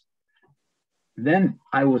distance. Then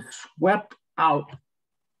I was swept out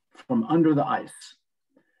from under the ice.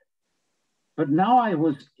 But now I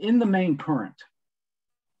was in the main current,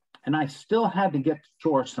 and I still had to get to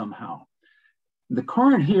shore somehow. The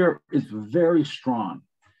current here is very strong,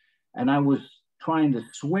 and I was trying to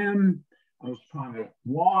swim, I was trying to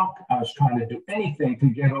walk, I was trying to do anything to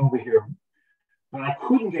get over here, but I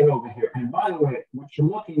couldn't get over here. And by the way, what you're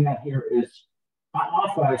looking at here is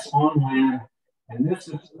Auf Eis on land, and this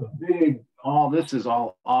is a big, this is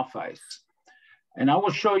all Auf Eis. And I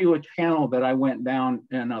will show you a channel that I went down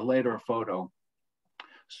in a later photo.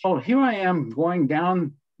 So here I am going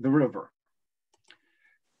down the river.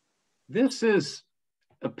 This is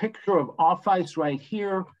a picture of Auf Eis right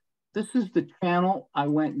here. This is the channel I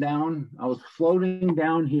went down. I was floating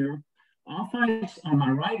down here. Auf Eis on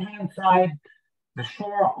my right-hand side, the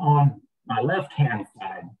shore on my left-hand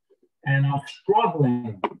side. And I was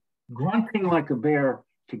struggling, grunting like a bear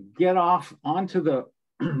to get off onto the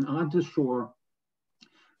onto shore.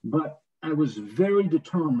 But I was very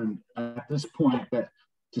determined at this point that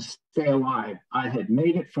to stay alive. I had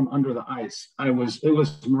made it from under the ice. It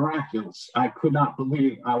was miraculous. I could not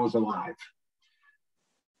believe I was alive.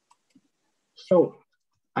 So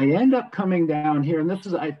I end up coming down here, and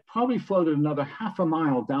I probably floated another half a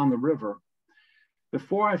mile down the river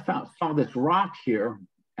before I saw this rock here,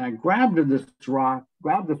 and I grabbed this rock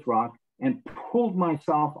and pulled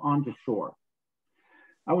myself onto shore.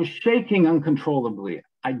 I was shaking uncontrollably.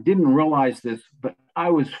 I didn't realize this, but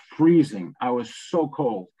I was freezing. I was so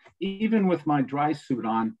cold. Even with my dry suit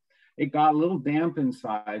on, it got a little damp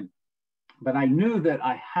inside, but I knew that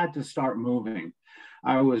I had to start moving.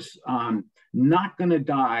 I was not going to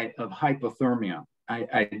die of hypothermia.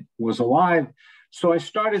 I was alive. So I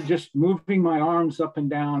started just moving my arms up and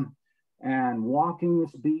down and walking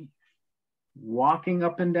this beach, walking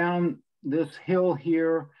up and down this hill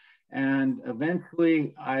here. And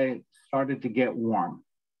eventually I started to get warm.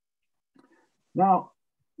 Now,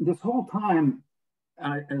 this whole time,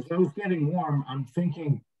 as I was getting warm, I'm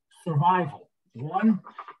thinking survival. One,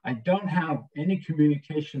 I don't have any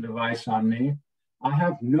communication device on me. I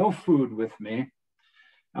have no food with me.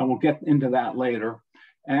 I will get into that later.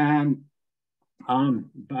 And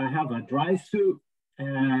I have a dry suit,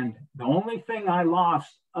 and the only thing I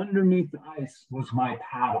lost underneath the ice was my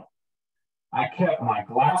paddle. I kept my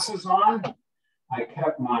glasses on. I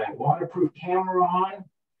kept my waterproof camera on.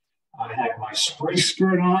 I had my spray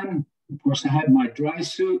skirt on. Of course, I had my dry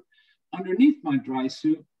suit. Underneath my dry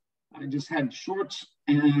suit, I just had shorts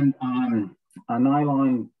and a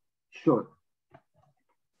nylon shirt.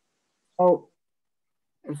 So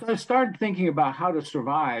as I started thinking about how to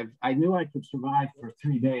survive, I knew I could survive for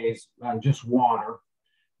 3 days on just water.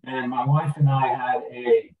 And my wife and I had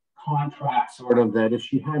a contract sort of that if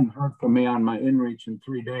she hadn't heard from me on my inReach in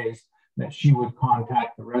 3 days, that she would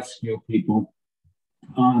contact the rescue people.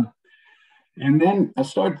 And then I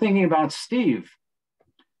started thinking about Steve.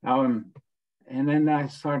 And then I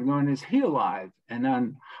started going, is he alive? And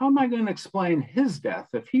then how am I going to explain his death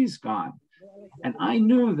if he's gone? And I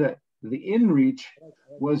knew that the inReach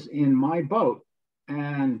was in my boat.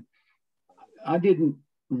 And I didn't,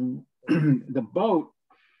 the boat,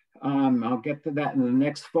 I'll get to that in the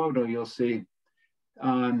next photo you'll see,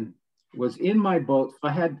 was in my boat. So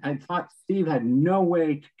I thought Steve had no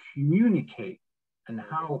way to communicate and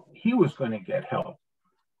how he was going to get help.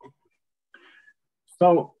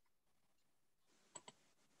 So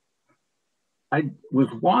I was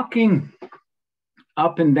walking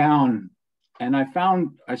up and down, and I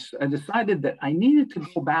decided that I needed to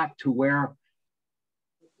go back to where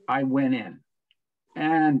I went in.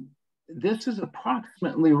 And this is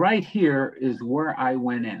approximately right here is where I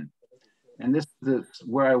went in. And this is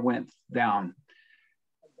where I went down.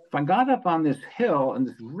 If I got up on this hill and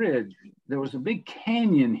this ridge, there was a big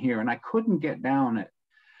canyon here and I couldn't get down it.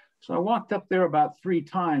 So I walked up there about 3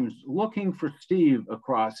 times looking for Steve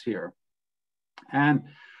across here. And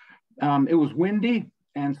it was windy.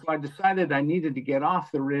 And so I decided I needed to get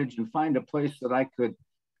off the ridge and find a place that I could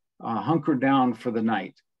hunker down for the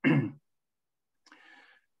night.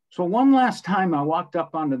 So one last time I walked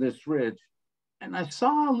up onto this ridge and I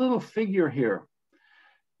saw a little figure here.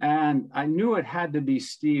 And I knew it had to be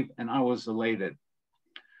Steve, and I was elated.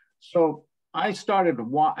 So I started to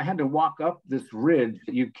walk, I had to walk up this ridge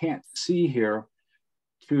that you can't see here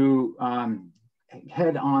to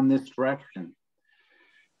head on this direction.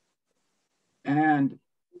 And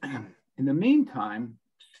in the meantime,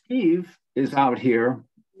 Steve is out here,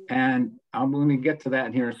 and I'm going to get to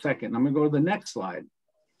that here in a second. I'm going to go to the next slide.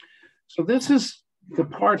 So this is the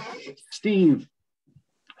part Steve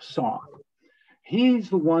saw. He's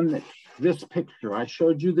the one that, this picture, I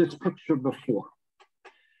showed you this picture before.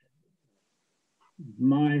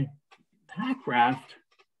 My pack raft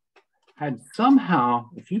had somehow,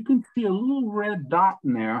 if you can see a little red dot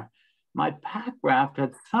in there, my pack raft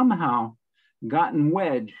had somehow gotten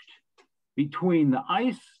wedged between the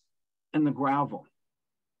ice and the gravel.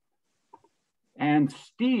 And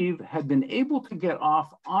Steve had been able to get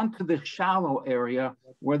off onto the shallow area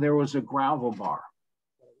where there was a gravel bar.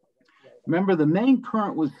 Remember, the main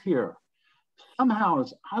current was here. Somehow,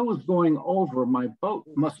 as I was going over, my boat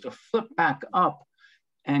must have flipped back up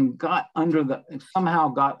and got under the, somehow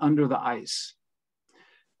got under the ice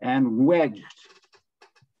and wedged.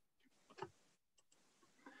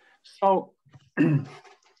 So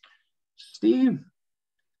Steve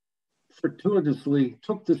fortuitously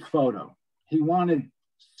took this photo. He wanted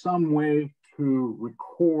some way to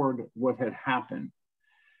record what had happened.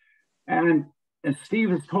 And as Steve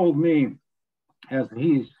has told me, as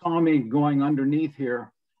he saw me going underneath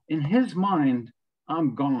here, in his mind,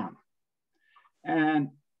 I'm gone. And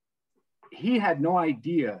he had no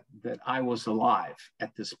idea that I was alive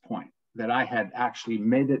at this point, that I had actually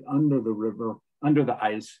made it under the river, under the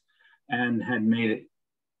ice, and had made it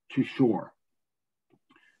to shore.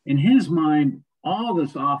 In his mind, all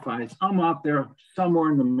this off ice, I'm out there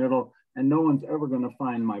somewhere in the middle, and no one's ever going to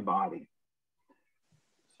find my body.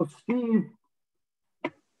 So Steve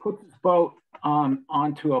put his boat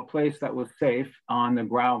onto a place that was safe on the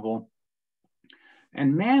gravel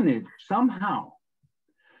and managed somehow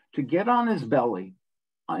to get on his belly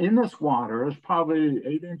in this water. It's probably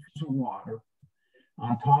 8 inches of water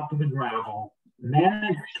on top of the gravel,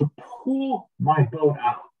 managed to pull my boat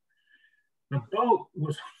out. The boat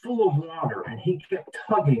was full of water and he kept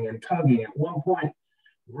tugging and tugging, at one point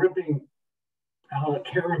ripping out a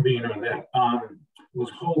carabiner that was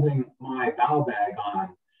holding my bow bag on.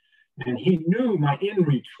 And he knew my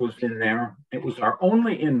inReach was in there. It was our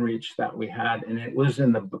only inReach that we had, and it was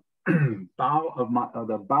in the bow of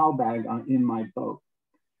the bow bag in my boat.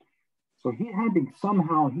 So he had to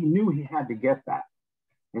somehow, he knew he had to get that.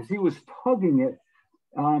 As he was tugging it,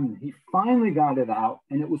 he finally got it out,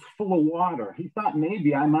 and it was full of water. He thought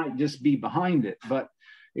maybe I might just be behind it, but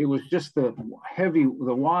it was just the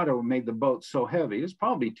water made the boat so heavy. It was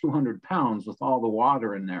probably 200 pounds with all the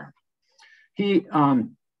water in there.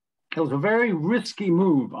 It was a very risky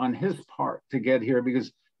move on his part to get here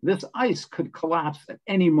because This ice could collapse at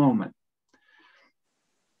any moment.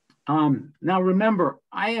 Now remember,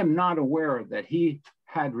 I am not aware that he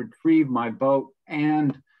had retrieved my boat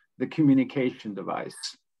and the communication device.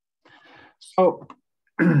 So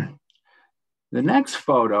the next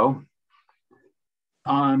photo,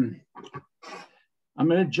 I'm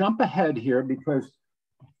going to jump ahead here because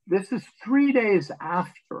this is 3 days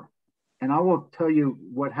after, and I will tell you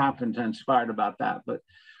what happened and inspired about that. But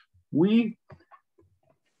we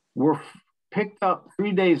were picked up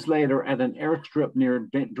 3 days later at an airstrip near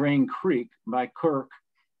Drain Creek by Kirk,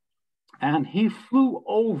 and he flew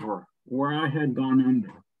over where I had gone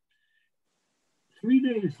under. 3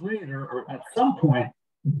 days later, or at some point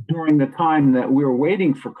during the time that we were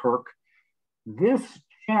waiting for Kirk, this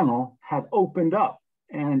channel had opened up,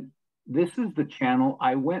 and this is the channel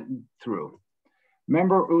I went through.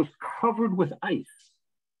 Remember, it was covered with ice.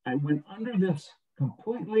 I went under this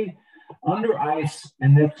completely under ice,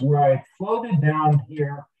 and that's where I floated down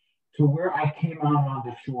here to where I came out on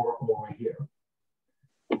the shore over here.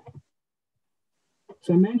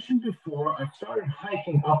 So I mentioned before, I started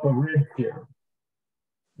hiking up a ridge here,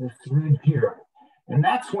 this ridge here. And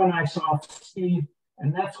that's when I saw Steve,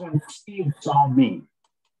 and that's when Steve saw me.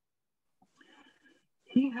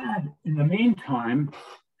 He had, in the meantime,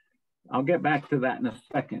 I'll get back to that in a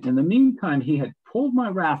second. In the meantime, he had pulled my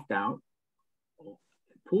raft out,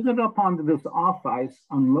 pulled it up onto this Auf Eis,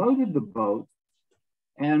 unloaded the boat,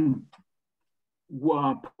 and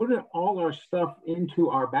put all our stuff into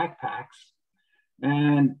our backpacks.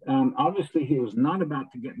 And obviously he was not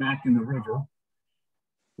about to get back in the river,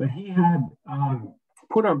 but he had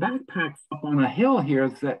put our backpacks up on a hill here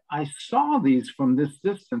that I saw these from this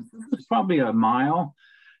distance. This is probably a mile.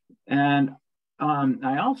 And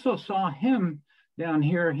I also saw him down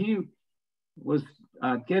here. He was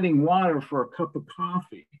getting water for a cup of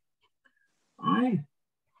coffee. I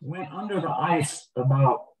went under the ice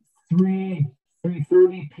about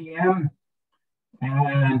 3:30 p.m.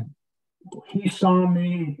 and he saw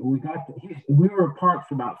me. We were apart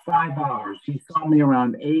for about 5 hours. He saw me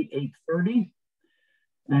around 8:30.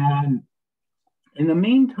 And in the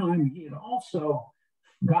meantime, he had also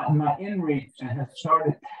gotten my inReach and had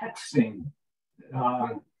started texting.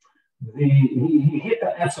 He hit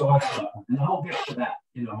the SOS button, and I'll get to that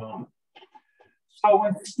in a moment. So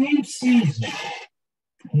when Steve sees me,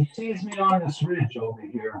 he sees me on this ridge over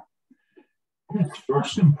here. His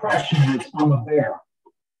first impression is I'm a bear.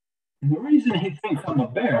 And the reason he thinks I'm a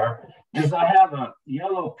bear is I have a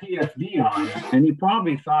yellow PFD on it, and he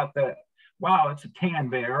probably thought that, wow, it's a tan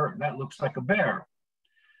bear. That looks like a bear.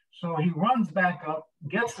 So he runs back up,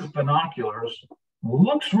 gets his binoculars,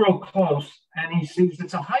 looks real close, and he sees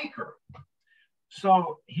it's a hiker.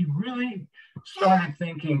 So he really started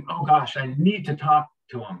thinking, oh gosh, I need to talk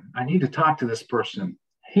to him. I need to talk to this person.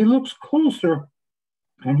 He looks closer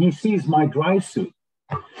and he sees my dry suit.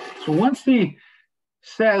 So once he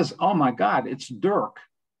says, oh my God, it's Dirk,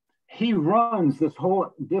 he runs this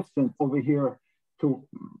whole distance over here to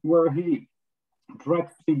where he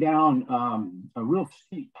directs me down a real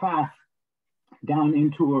steep path down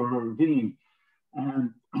into a ravine.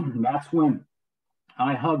 And that's when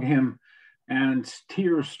I hug him and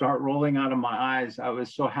tears start rolling out of my eyes. I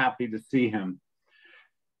was so happy to see him.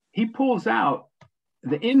 He pulls out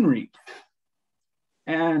the inReach,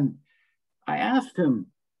 and I asked him,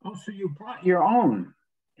 oh, so you brought your own?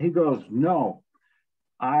 He goes, no,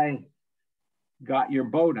 I got your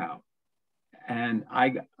boat out. And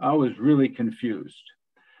I was really confused.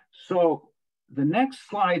 So the next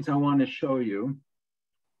slides I want to show you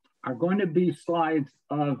are going to be slides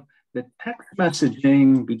of the text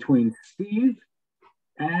messaging between Steve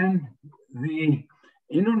and the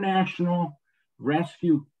International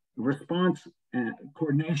Rescue Response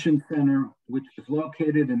Coordination Center, which is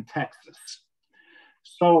located in Texas.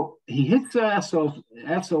 So he hits the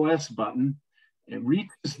SOS button. It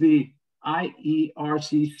reaches the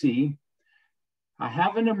IERCC. I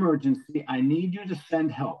have an emergency. I need you to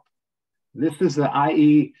send help. This is the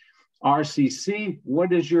IERCC.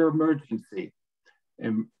 What is your emergency?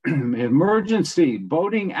 Emergency,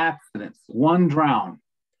 boating accidents, 1 drowned.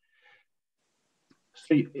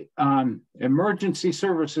 So, emergency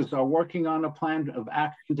services are working on a plan of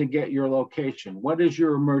action to get your location. What is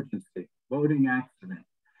your emergency? Boating accident.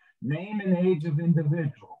 Name and age of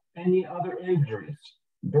individual. Any other injuries?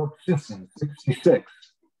 Dirk Sisson, 66.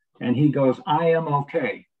 And he goes, I am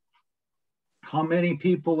okay. How many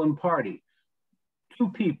people in party? 2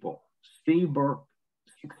 people. Steve Bergt,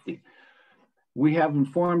 60. We have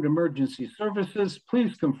informed emergency services.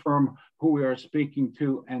 Please confirm who we are speaking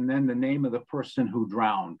to, and then the name of the person who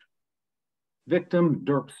drowned. Victim,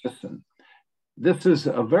 Dirk Sisson. this is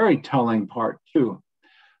a very telling part too.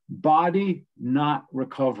 Body not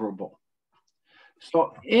recoverable.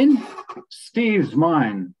 So in Steve's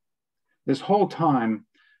mind, this whole time,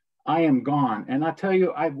 I am gone. And I tell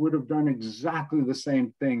you, I would have done exactly the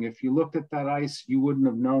same thing. If you looked at that ice, you wouldn't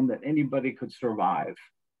have known that anybody could survive.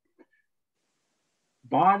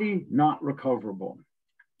 Body not recoverable.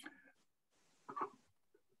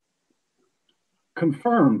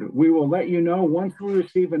 Confirmed. We will let you know once we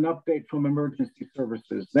receive an update from emergency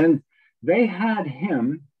services. Then they had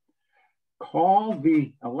him call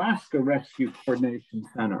the Alaska Rescue Coordination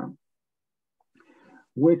Center,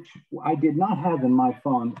 which I did not have in my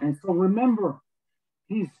phone. And so remember,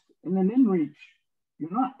 he's in an inReach.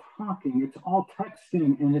 You're not talking, it's all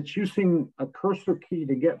texting, and it's using a cursor key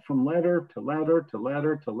to get from letter to letter to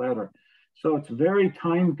letter to letter. So it's very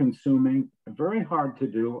time consuming, very hard to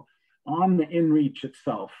do on the inReach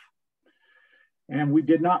itself. And we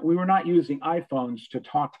were not using iPhones to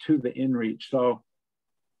talk to the inReach. So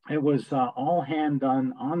it was all hand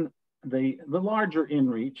done on the larger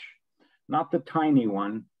inReach, not the tiny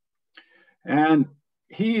one. And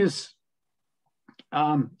he is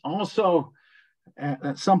also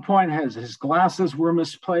at some point his glasses were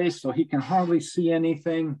misplaced, so he can hardly see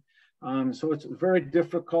anything. So it's very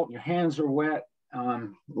difficult. Your hands are wet. A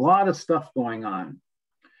lot of stuff going on.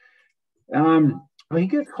 He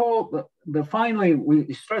gets hold, finally,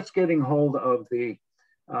 he starts getting hold of the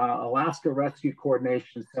Alaska Rescue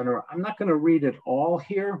Coordination Center. I'm not going to read it all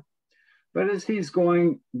here, but as he's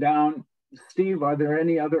going down, Steve, are there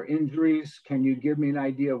any other injuries? Can you give me an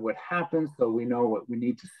idea of what happened so we know what we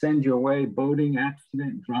need to send you away? Boating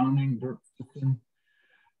accident, drowning, Dirk Sisson.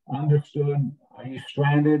 Understood. Are you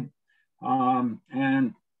stranded?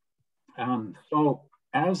 So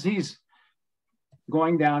as he's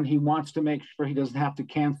going down, he wants to make sure he doesn't have to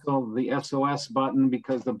cancel the SOS button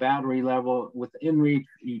because the battery level with inReach,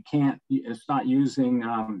 it's not using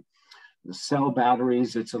the cell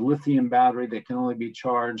batteries. It's a lithium battery that can only be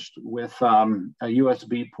charged with a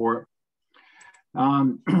USB port.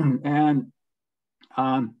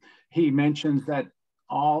 He mentions that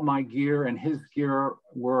all my gear and his gear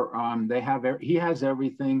were, he has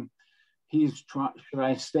everything. Should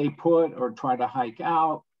I stay put or try to hike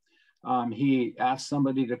out? He asked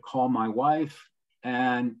somebody to call my wife,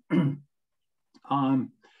 and they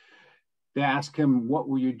asked him, what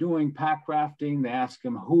were you doing, pack rafting? They asked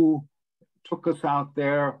him who took us out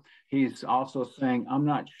there. He's also saying, I'm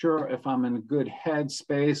not sure if I'm in a good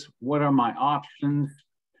headspace. What are my options?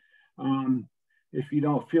 If you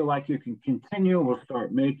don't feel like you can continue, we'll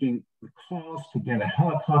start making the calls to get a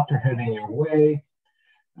helicopter heading your way.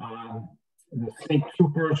 The state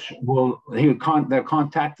troopers they'll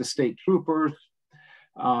contact the state troopers.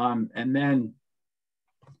 And then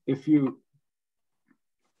if you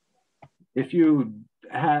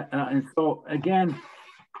had, and so again,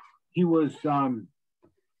 he was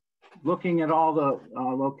looking at all the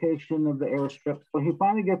location of the airstrip. So he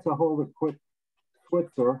finally gets a hold of Quick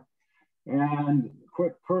Switzer, and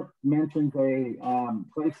Kirk mentions a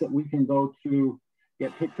place that we can go to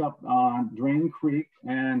get picked up on Drain Creek,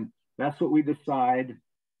 and that's what we decide.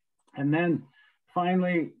 And then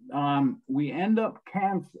finally, we end up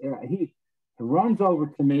he runs over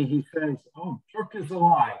to me. He says, oh, Dirk is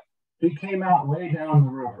alive. He came out way down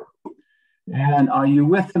the river. And are you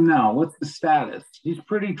with him now? What's the status? He's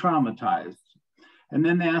pretty traumatized. And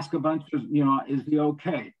then they ask a bunch of, is he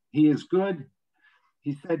okay? He is good.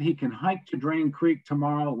 He said he can hike to Drain Creek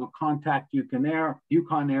tomorrow. We'll contact Yukon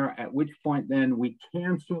Air, at which point then we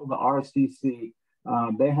cancel the RCC.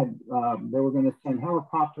 They were going to send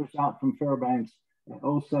helicopters out from Fairbanks at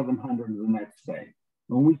 0700 the next day,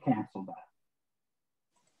 and we canceled that.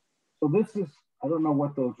 So this is, I don't know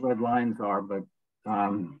what those red lines are, but I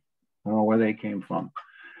don't know where they came from.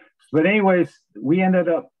 But anyways, we ended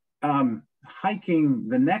up hiking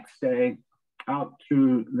the next day out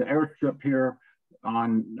to the airstrip here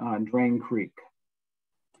on Drain Creek.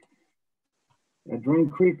 At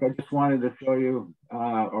Drain Creek, I just wanted to show you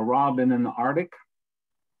a robin in the Arctic.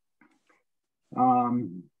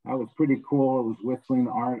 That was pretty cool. It was whistling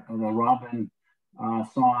the robin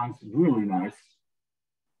songs, really nice.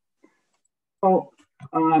 So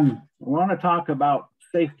I want to talk about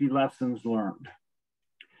safety lessons learned.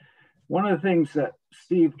 One of the things that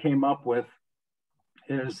Steve came up with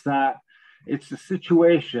is that it's the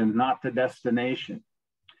situation, not the destination.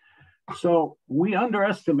 So we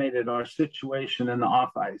underestimated our situation in the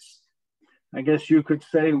Auf Eis. I guess you could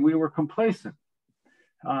say we were complacent.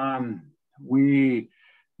 We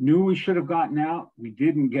knew we should have gotten out. We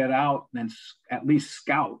didn't get out and at least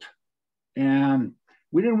scout. And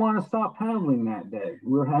We didn't want to stop paddling that day.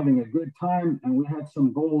 We were having a good time, and we had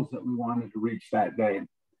some goals that we wanted to reach that day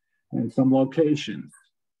and some locations.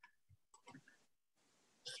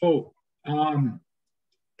 So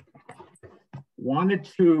one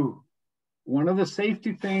of the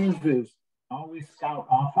safety things is always scout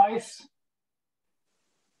off ice.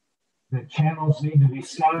 The channels need to be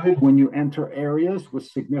scouted when you enter areas with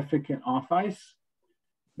significant off ice.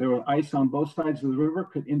 There was ice on both sides of the river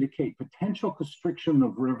could indicate potential constriction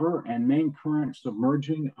of river and main current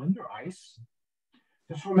submerging under ice.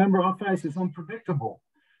 Just remember, off ice is unpredictable.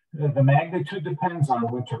 The magnitude depends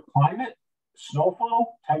on winter climate,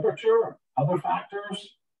 snowfall, temperature, other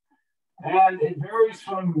factors, and it varies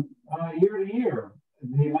from year to year.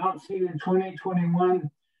 The amount seen in 2021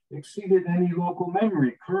 exceeded any local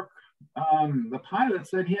memory. Kirk, the pilot,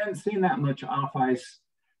 said he hadn't seen that much off ice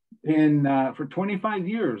for 25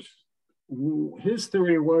 years. His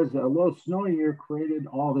theory was a low snow year created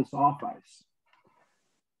all this off ice.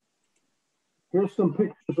 Here's some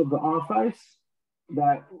pictures of the off ice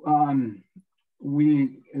that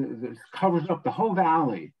this covers up the whole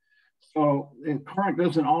valley. So the current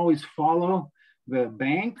doesn't always follow the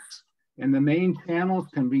banks, and the main channels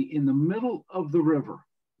can be in the middle of the river.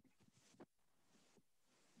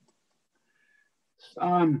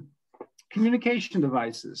 Communication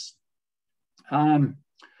devices.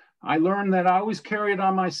 I learned that I always carry it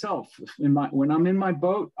on myself. When I'm in my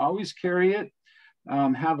boat, always carry it.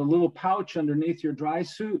 Have a little pouch underneath your dry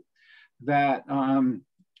suit that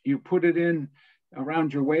you put it in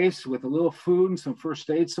around your waist with a little food and some first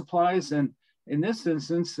aid supplies. And in this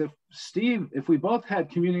instance, if we both had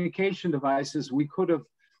communication devices, we could have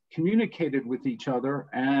communicated with each other,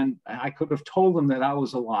 and I could have told them that I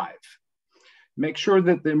was alive. Make sure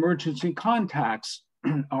that the emergency contacts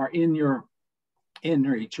are in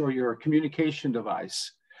reach, or your communication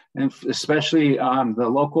device, and especially the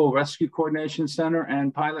local rescue coordination center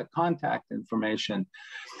and pilot contact information.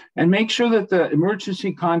 And make sure that the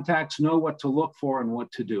emergency contacts know what to look for and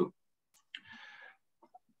what to do.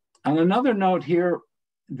 On another note here,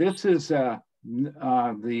 this is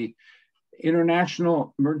the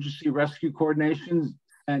International Emergency Rescue Coordination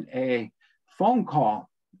sent a phone call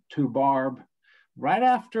to Barb right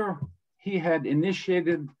after he had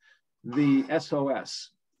initiated the SOS.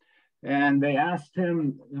 And they asked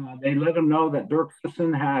him, they let him know that Dirk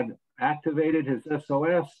Sisson had activated his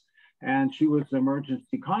SOS and she was the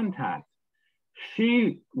emergency contact.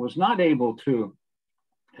 She was not able to,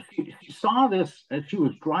 she saw this as she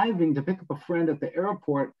was driving to pick up a friend at the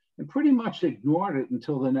airport and pretty much ignored it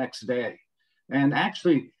until the next day. And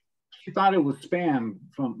actually, she thought it was spam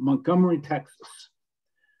from Montgomery, Texas.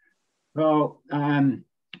 So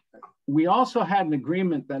we also had an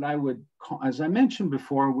agreement that I would, as I mentioned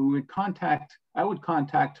before, I would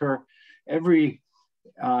contact her every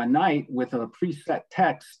night with a preset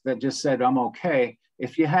text that just said, I'm okay.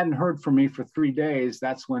 If you hadn't heard from me for 3 days,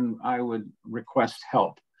 that's when I would request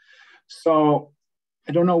help. So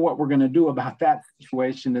I don't know what we're gonna do about that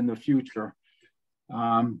situation in the future,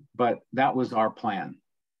 but that was our plan.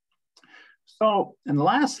 So in the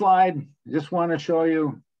last slide, I just wanna show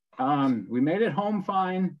you, we made it home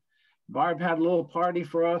fine. Barb had a little party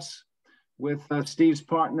for us with Steve's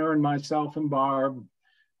partner and myself and Barb.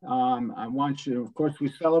 I want you, of course, we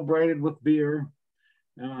celebrated with beer.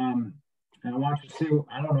 And I want you to see,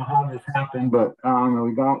 I don't know how this happened, but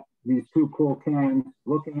we got these 2 cool cans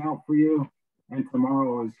looking out for you, and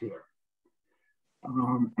tomorrow is here.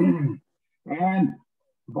 And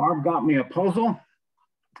Barb got me a puzzle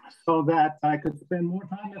so that I could spend more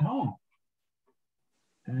time at home.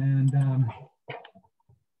 And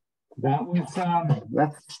that's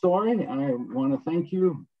the story. I want to thank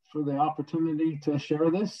you for the opportunity to share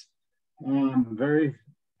this. I'm very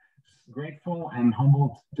grateful and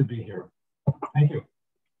humbled to be here. Thank you.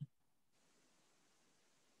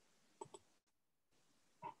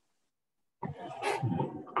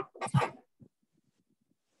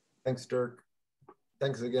 Thanks, Dirk.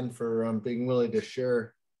 Thanks again for being willing to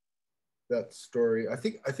share that story. I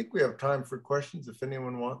think we have time for questions if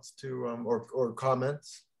anyone wants to, or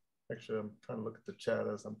comments. Actually, I'm trying to look at the chat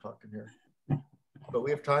as I'm talking here. But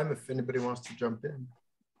we have time if anybody wants to jump in.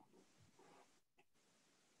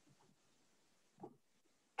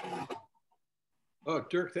 Oh,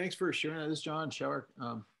 Dirk, thanks for sharing that. This is John Schauer.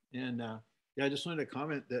 Yeah, I just wanted to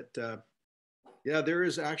comment that, yeah, there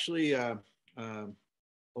is actually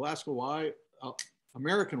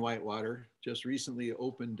American Whitewater just recently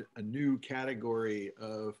opened a new category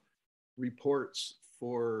of reports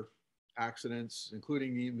for accidents,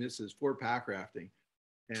 including even misses for pack rafting.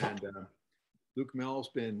 And Luke Mel's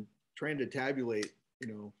been trying to tabulate,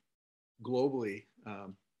 globally,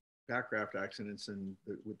 backcraft accidents, and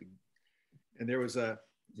there was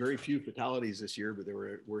very few fatalities this year, but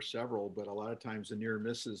there were several. But a lot of times the near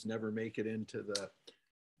misses never make it into the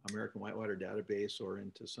American Whitewater database or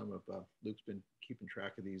into some of Luke's been keeping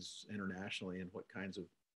track of these internationally and what kinds of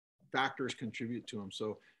factors contribute to them.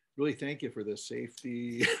 So really thank you for this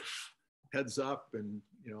safety heads up. And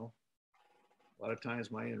you know, a lot of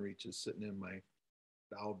times my inReach is sitting in my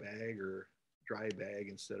bow bag or dry bag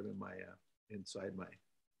instead of in my inside my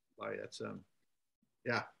body. That's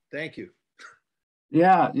yeah, thank you.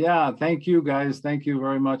 Yeah, thank you guys. Thank you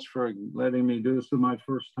very much for letting me do this. This is my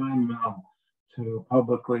first time to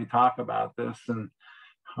publicly talk about this, and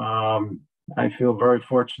I feel very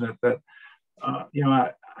fortunate that you know,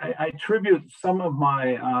 I attribute some of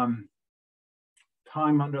my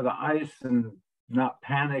time under the ice and not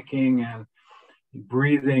panicking and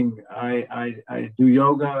breathing. I do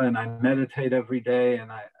yoga and I meditate every day, and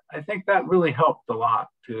I think that really helped a lot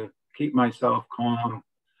to keep myself calm.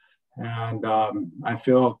 And I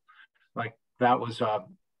feel like that was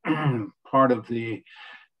part of the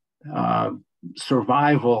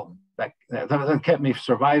survival that kept me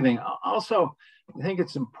surviving. Also, I think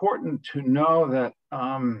it's important to know that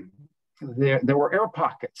there were air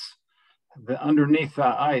pockets underneath the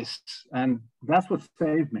ice, and that's what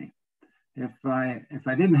saved me. If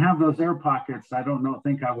I didn't have those air pockets, I don't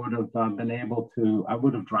think I would have been able to. I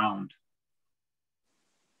would have drowned.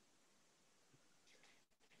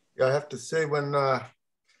 Yeah, I have to say, when I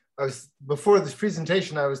was before this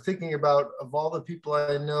presentation, I was thinking about, of all the people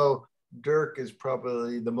I know, Dirk is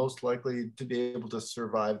probably the most likely to be able to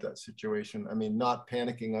survive that situation. I mean, not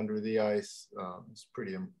panicking under the ice is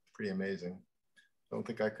pretty amazing. I don't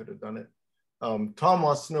think I could have done it. Tom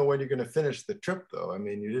wants to know when you're going to finish the trip, though. I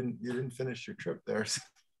mean, you didn't finish your trip there.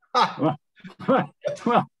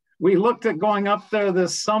 Well, we looked at going up there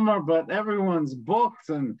this summer, but everyone's booked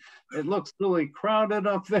and it looks really crowded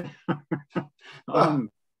up there.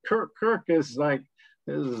 Kirk is like,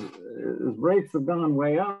 his rates have gone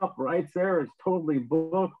way up. Right there is totally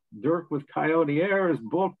booked. Dirk with Coyote Air is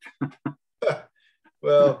booked.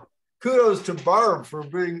 Well, kudos to Barb for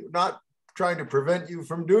not trying to prevent you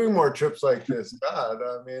from doing more trips like this. God,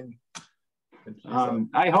 I mean.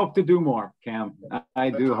 I hope to do more, Cam.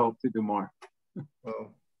 I do hope to do more.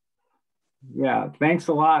 Well, yeah, thanks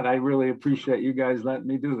a lot. I really appreciate you guys letting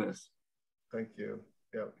me do this. Thank you.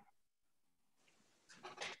 Yeah.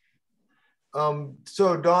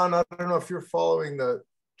 So Don, I don't know if you're following the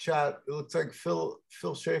chat. It looks like Phil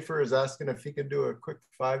Schaefer is asking if he could do a quick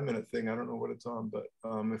 5-minute thing. I don't know what it's on, but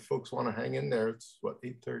if folks want to hang in there, it's what,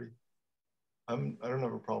 8:30. I don't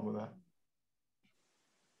have a problem with that.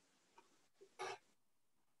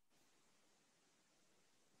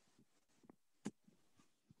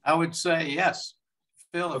 I would say yes.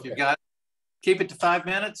 Phil, if you've got, keep it to 5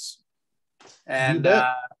 minutes. And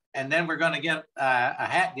then we're going to get a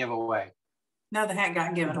hat giveaway. No, the hat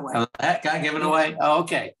got given away. Oh, the hat got given away? Oh,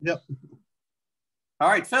 okay. Yep. All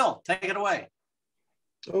right, Phil, take it away.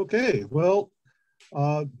 Okay, well,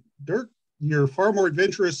 Dirk, you're far more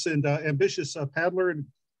adventurous and ambitious paddler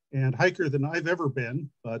and hiker than I've ever been,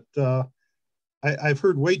 but I've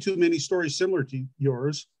heard way too many stories similar to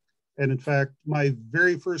yours. And in fact, my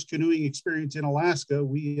very first canoeing experience in Alaska,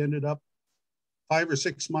 we ended up 5 or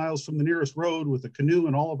 6 miles from the nearest road with a canoe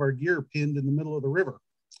and all of our gear pinned in the middle of the river.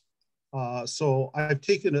 So I've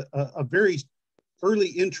taken a very early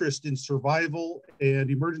interest in survival and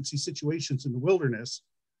emergency situations in the wilderness.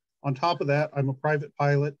 On top of that, I'm a private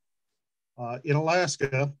pilot in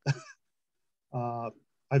Alaska.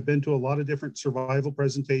 I've been to a lot of different survival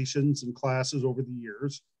presentations and classes over the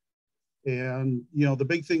years. And, you know, the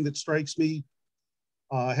big thing that strikes me,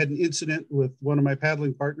 I had an incident with one of my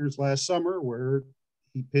paddling partners last summer where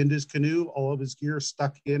he pinned his canoe, all of his gear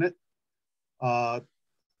stuck in it.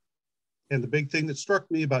 And the big thing that struck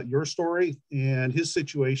me about your story and his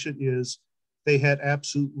situation is they had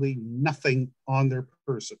absolutely nothing on their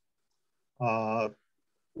person. One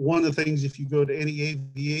of the things, if you go to any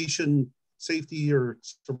aviation safety or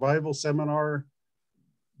survival seminar,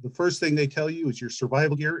 the first thing they tell you is your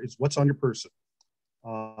survival gear is what's on your person.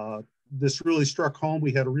 This really struck home.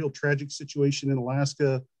 We had a real tragic situation in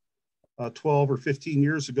Alaska 12 or 15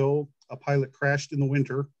 years ago. A pilot crashed in the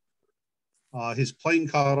winter. His plane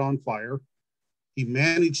caught on fire. He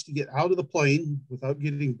managed to get out of the plane without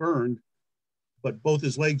getting burned, but both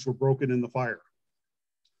his legs were broken in the fire.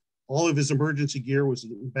 All of his emergency gear was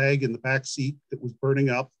in a bag in the back seat that was burning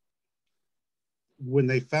up. When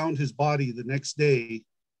they found his body the next day,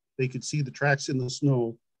 they could see the tracks in the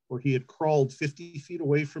snow where he had crawled 50 feet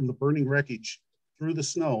away from the burning wreckage through the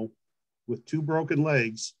snow with 2 broken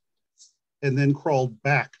legs and then crawled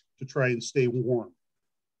back to try and stay warm.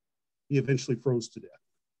 He eventually froze to death.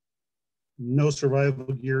 No survival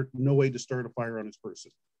gear, no way to start a fire on his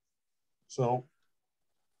person. So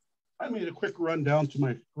I made a quick run down to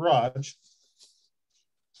my garage.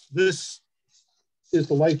 This is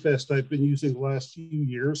the life vest I've been using the last few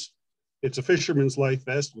years. It's a fisherman's life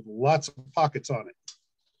vest with lots of pockets on it.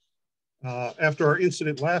 After our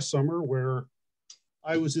incident last summer where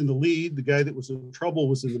I was in the lead, the guy that was in trouble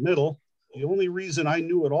was in the middle. The only reason I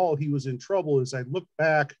knew at all he was in trouble is I looked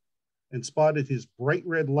back and spotted his bright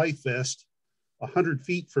red life vest 100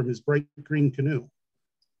 feet from his bright green canoe.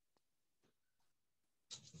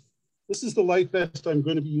 This is the life vest I'm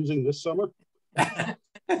going to be using this summer.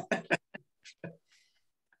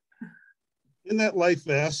 In that life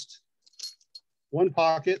vest, one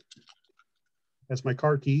pocket has my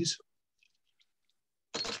car keys,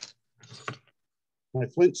 my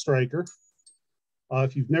flint striker.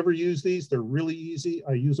 If you've never used these, they're really easy.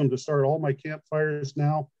 I use them to start all my campfires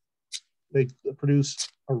now. They produce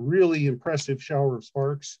a really impressive shower of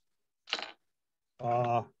sparks.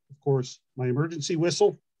 Of course, my emergency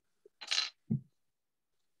whistle.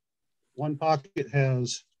 One pocket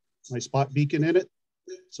has my spot beacon in it.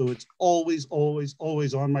 So it's always, always,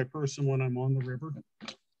 always on my person when I'm on the river.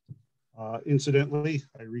 Incidentally,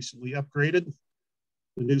 I recently upgraded.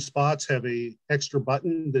 The new spots have an extra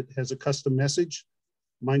button that has a custom message.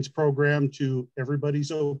 Mine's programmed to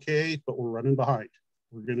everybody's okay, but we're running behind.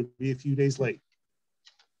 We're going to be a few days late.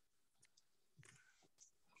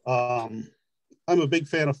 I'm a big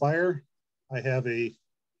fan of fire. I have a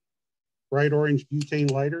bright orange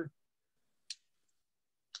butane lighter.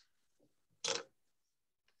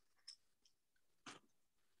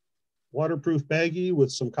 Waterproof baggie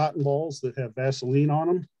with some cotton balls that have Vaseline on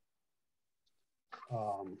them.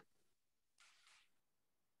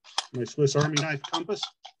 My Swiss Army knife compass.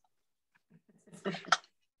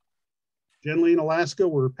 Generally in Alaska,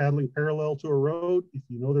 we're paddling parallel to a road. If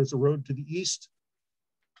you know there's a road to the east,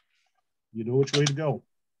 you know which way to go.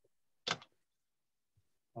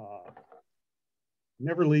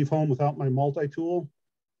 Never leave home without my multi-tool.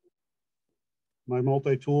 My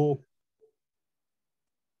multi-tool,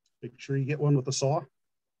 make sure you get one with a saw.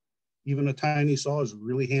 Even a tiny saw is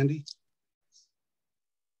really handy.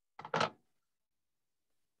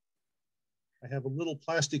 I have a little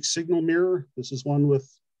plastic signal mirror. This is one with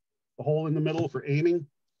a hole in the middle for aiming.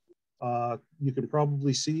 You can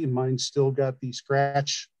probably see mine's still got the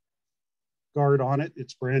scratch guard on it.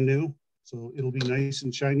 It's brand new, so it'll be nice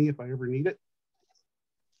and shiny if I ever need it.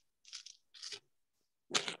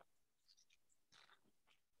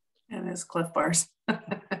 And his Cliff Bars. A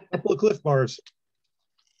couple of Cliff Bars.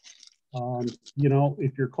 You know,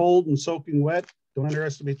 if you're cold and soaking wet, don't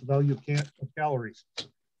underestimate the value of calories.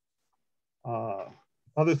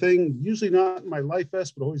 Other thing, usually not in my life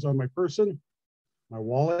vest, but always on my person, my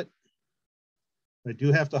wallet. I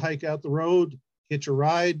do have to hike out the road, hitch a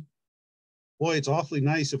ride. Boy, it's awfully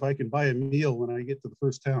nice if I can buy a meal when I get to the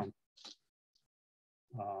first town.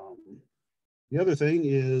 The other thing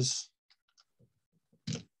is,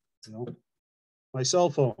 you know, my cell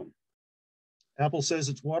phone. Apple says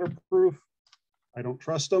it's waterproof. I don't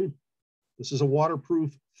trust them. This is a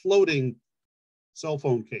waterproof floating cell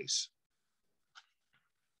phone case.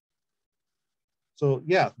 So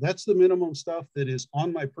yeah, that's the minimum stuff that is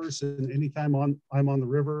on my person anytime I'm on the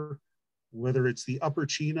river, whether it's the upper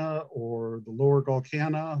Chena or the lower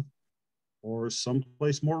Galcana or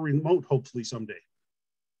someplace more remote, hopefully someday.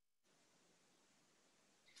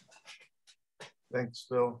 Thanks,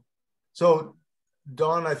 Phil. So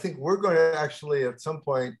Dawn, I think we're going to actually at some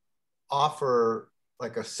point offer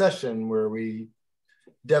like a session where we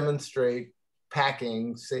demonstrate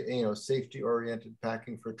packing, you know, safety-oriented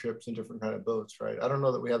packing for trips and different kind of boats, right? I don't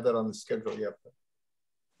know that we have that on the schedule yet. But.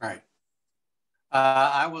 Right.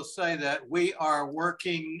 I will say that we are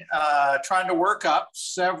working, trying to work up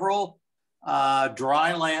several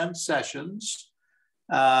dry land sessions.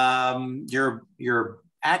 Your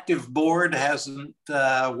active board hasn't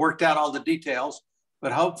worked out all the details,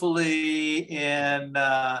 but hopefully in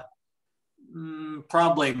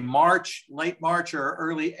probably March, late March or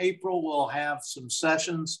early April, we'll have some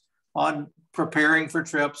sessions on preparing for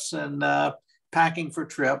trips and packing for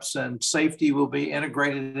trips, and safety will be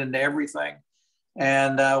integrated into everything.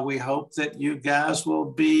 And we hope that you guys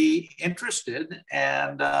will be interested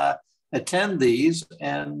and attend these.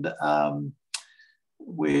 And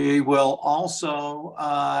we will also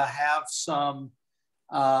have some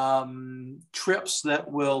trips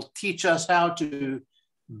that will teach us how to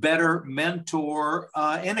better mentor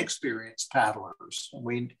inexperienced paddlers.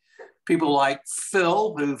 People like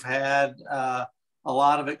Phil, who've had a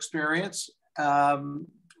lot of experience,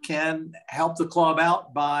 can help the club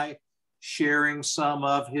out by sharing some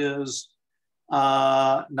of his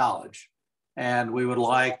knowledge. And we would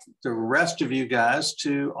like the rest of you guys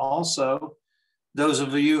to also, those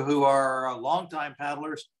of you who are longtime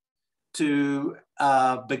paddlers, to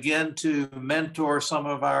begin to mentor some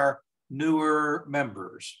of our newer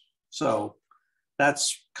members. So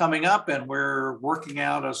that's coming up, and we're working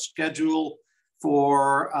out a schedule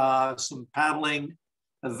for some paddling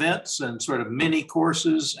events and sort of mini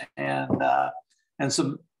courses and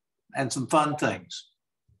some fun things.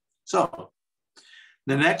 So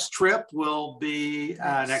the next trip will be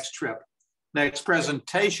next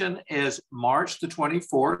presentation is March the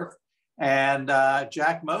 24th. And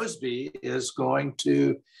Jack Mosby is going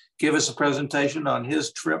to give us a presentation on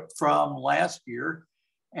his trip from last year.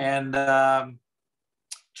 And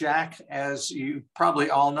Jack, as you probably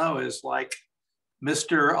all know, is like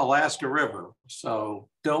Mr. Alaska River. So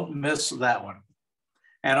don't miss that one.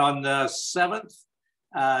 And on the 7th,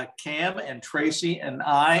 Cam and Tracy and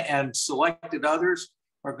I and selected others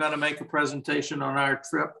are going to make a presentation on our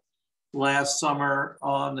trip last summer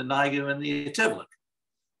on the Niagara and the Ativlik.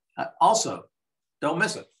 Also, don't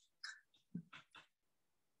miss it.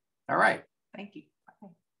 All right. Thank you.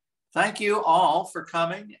 Thank you all for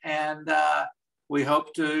coming, and we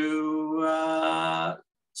hope to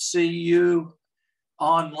see you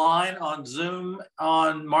online on Zoom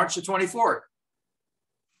on March the 24th.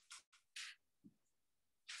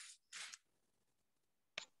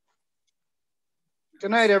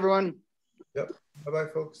 Good night, everyone. Yep. Bye-bye,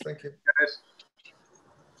 folks. Thank you. Guys.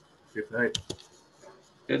 Good night.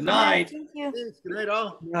 Good night. Thank you. Good night,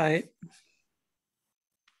 all. Right.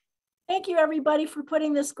 Thank you, everybody, for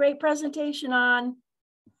putting this great presentation on.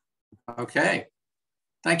 Okay.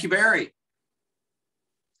 Thank you, Barry.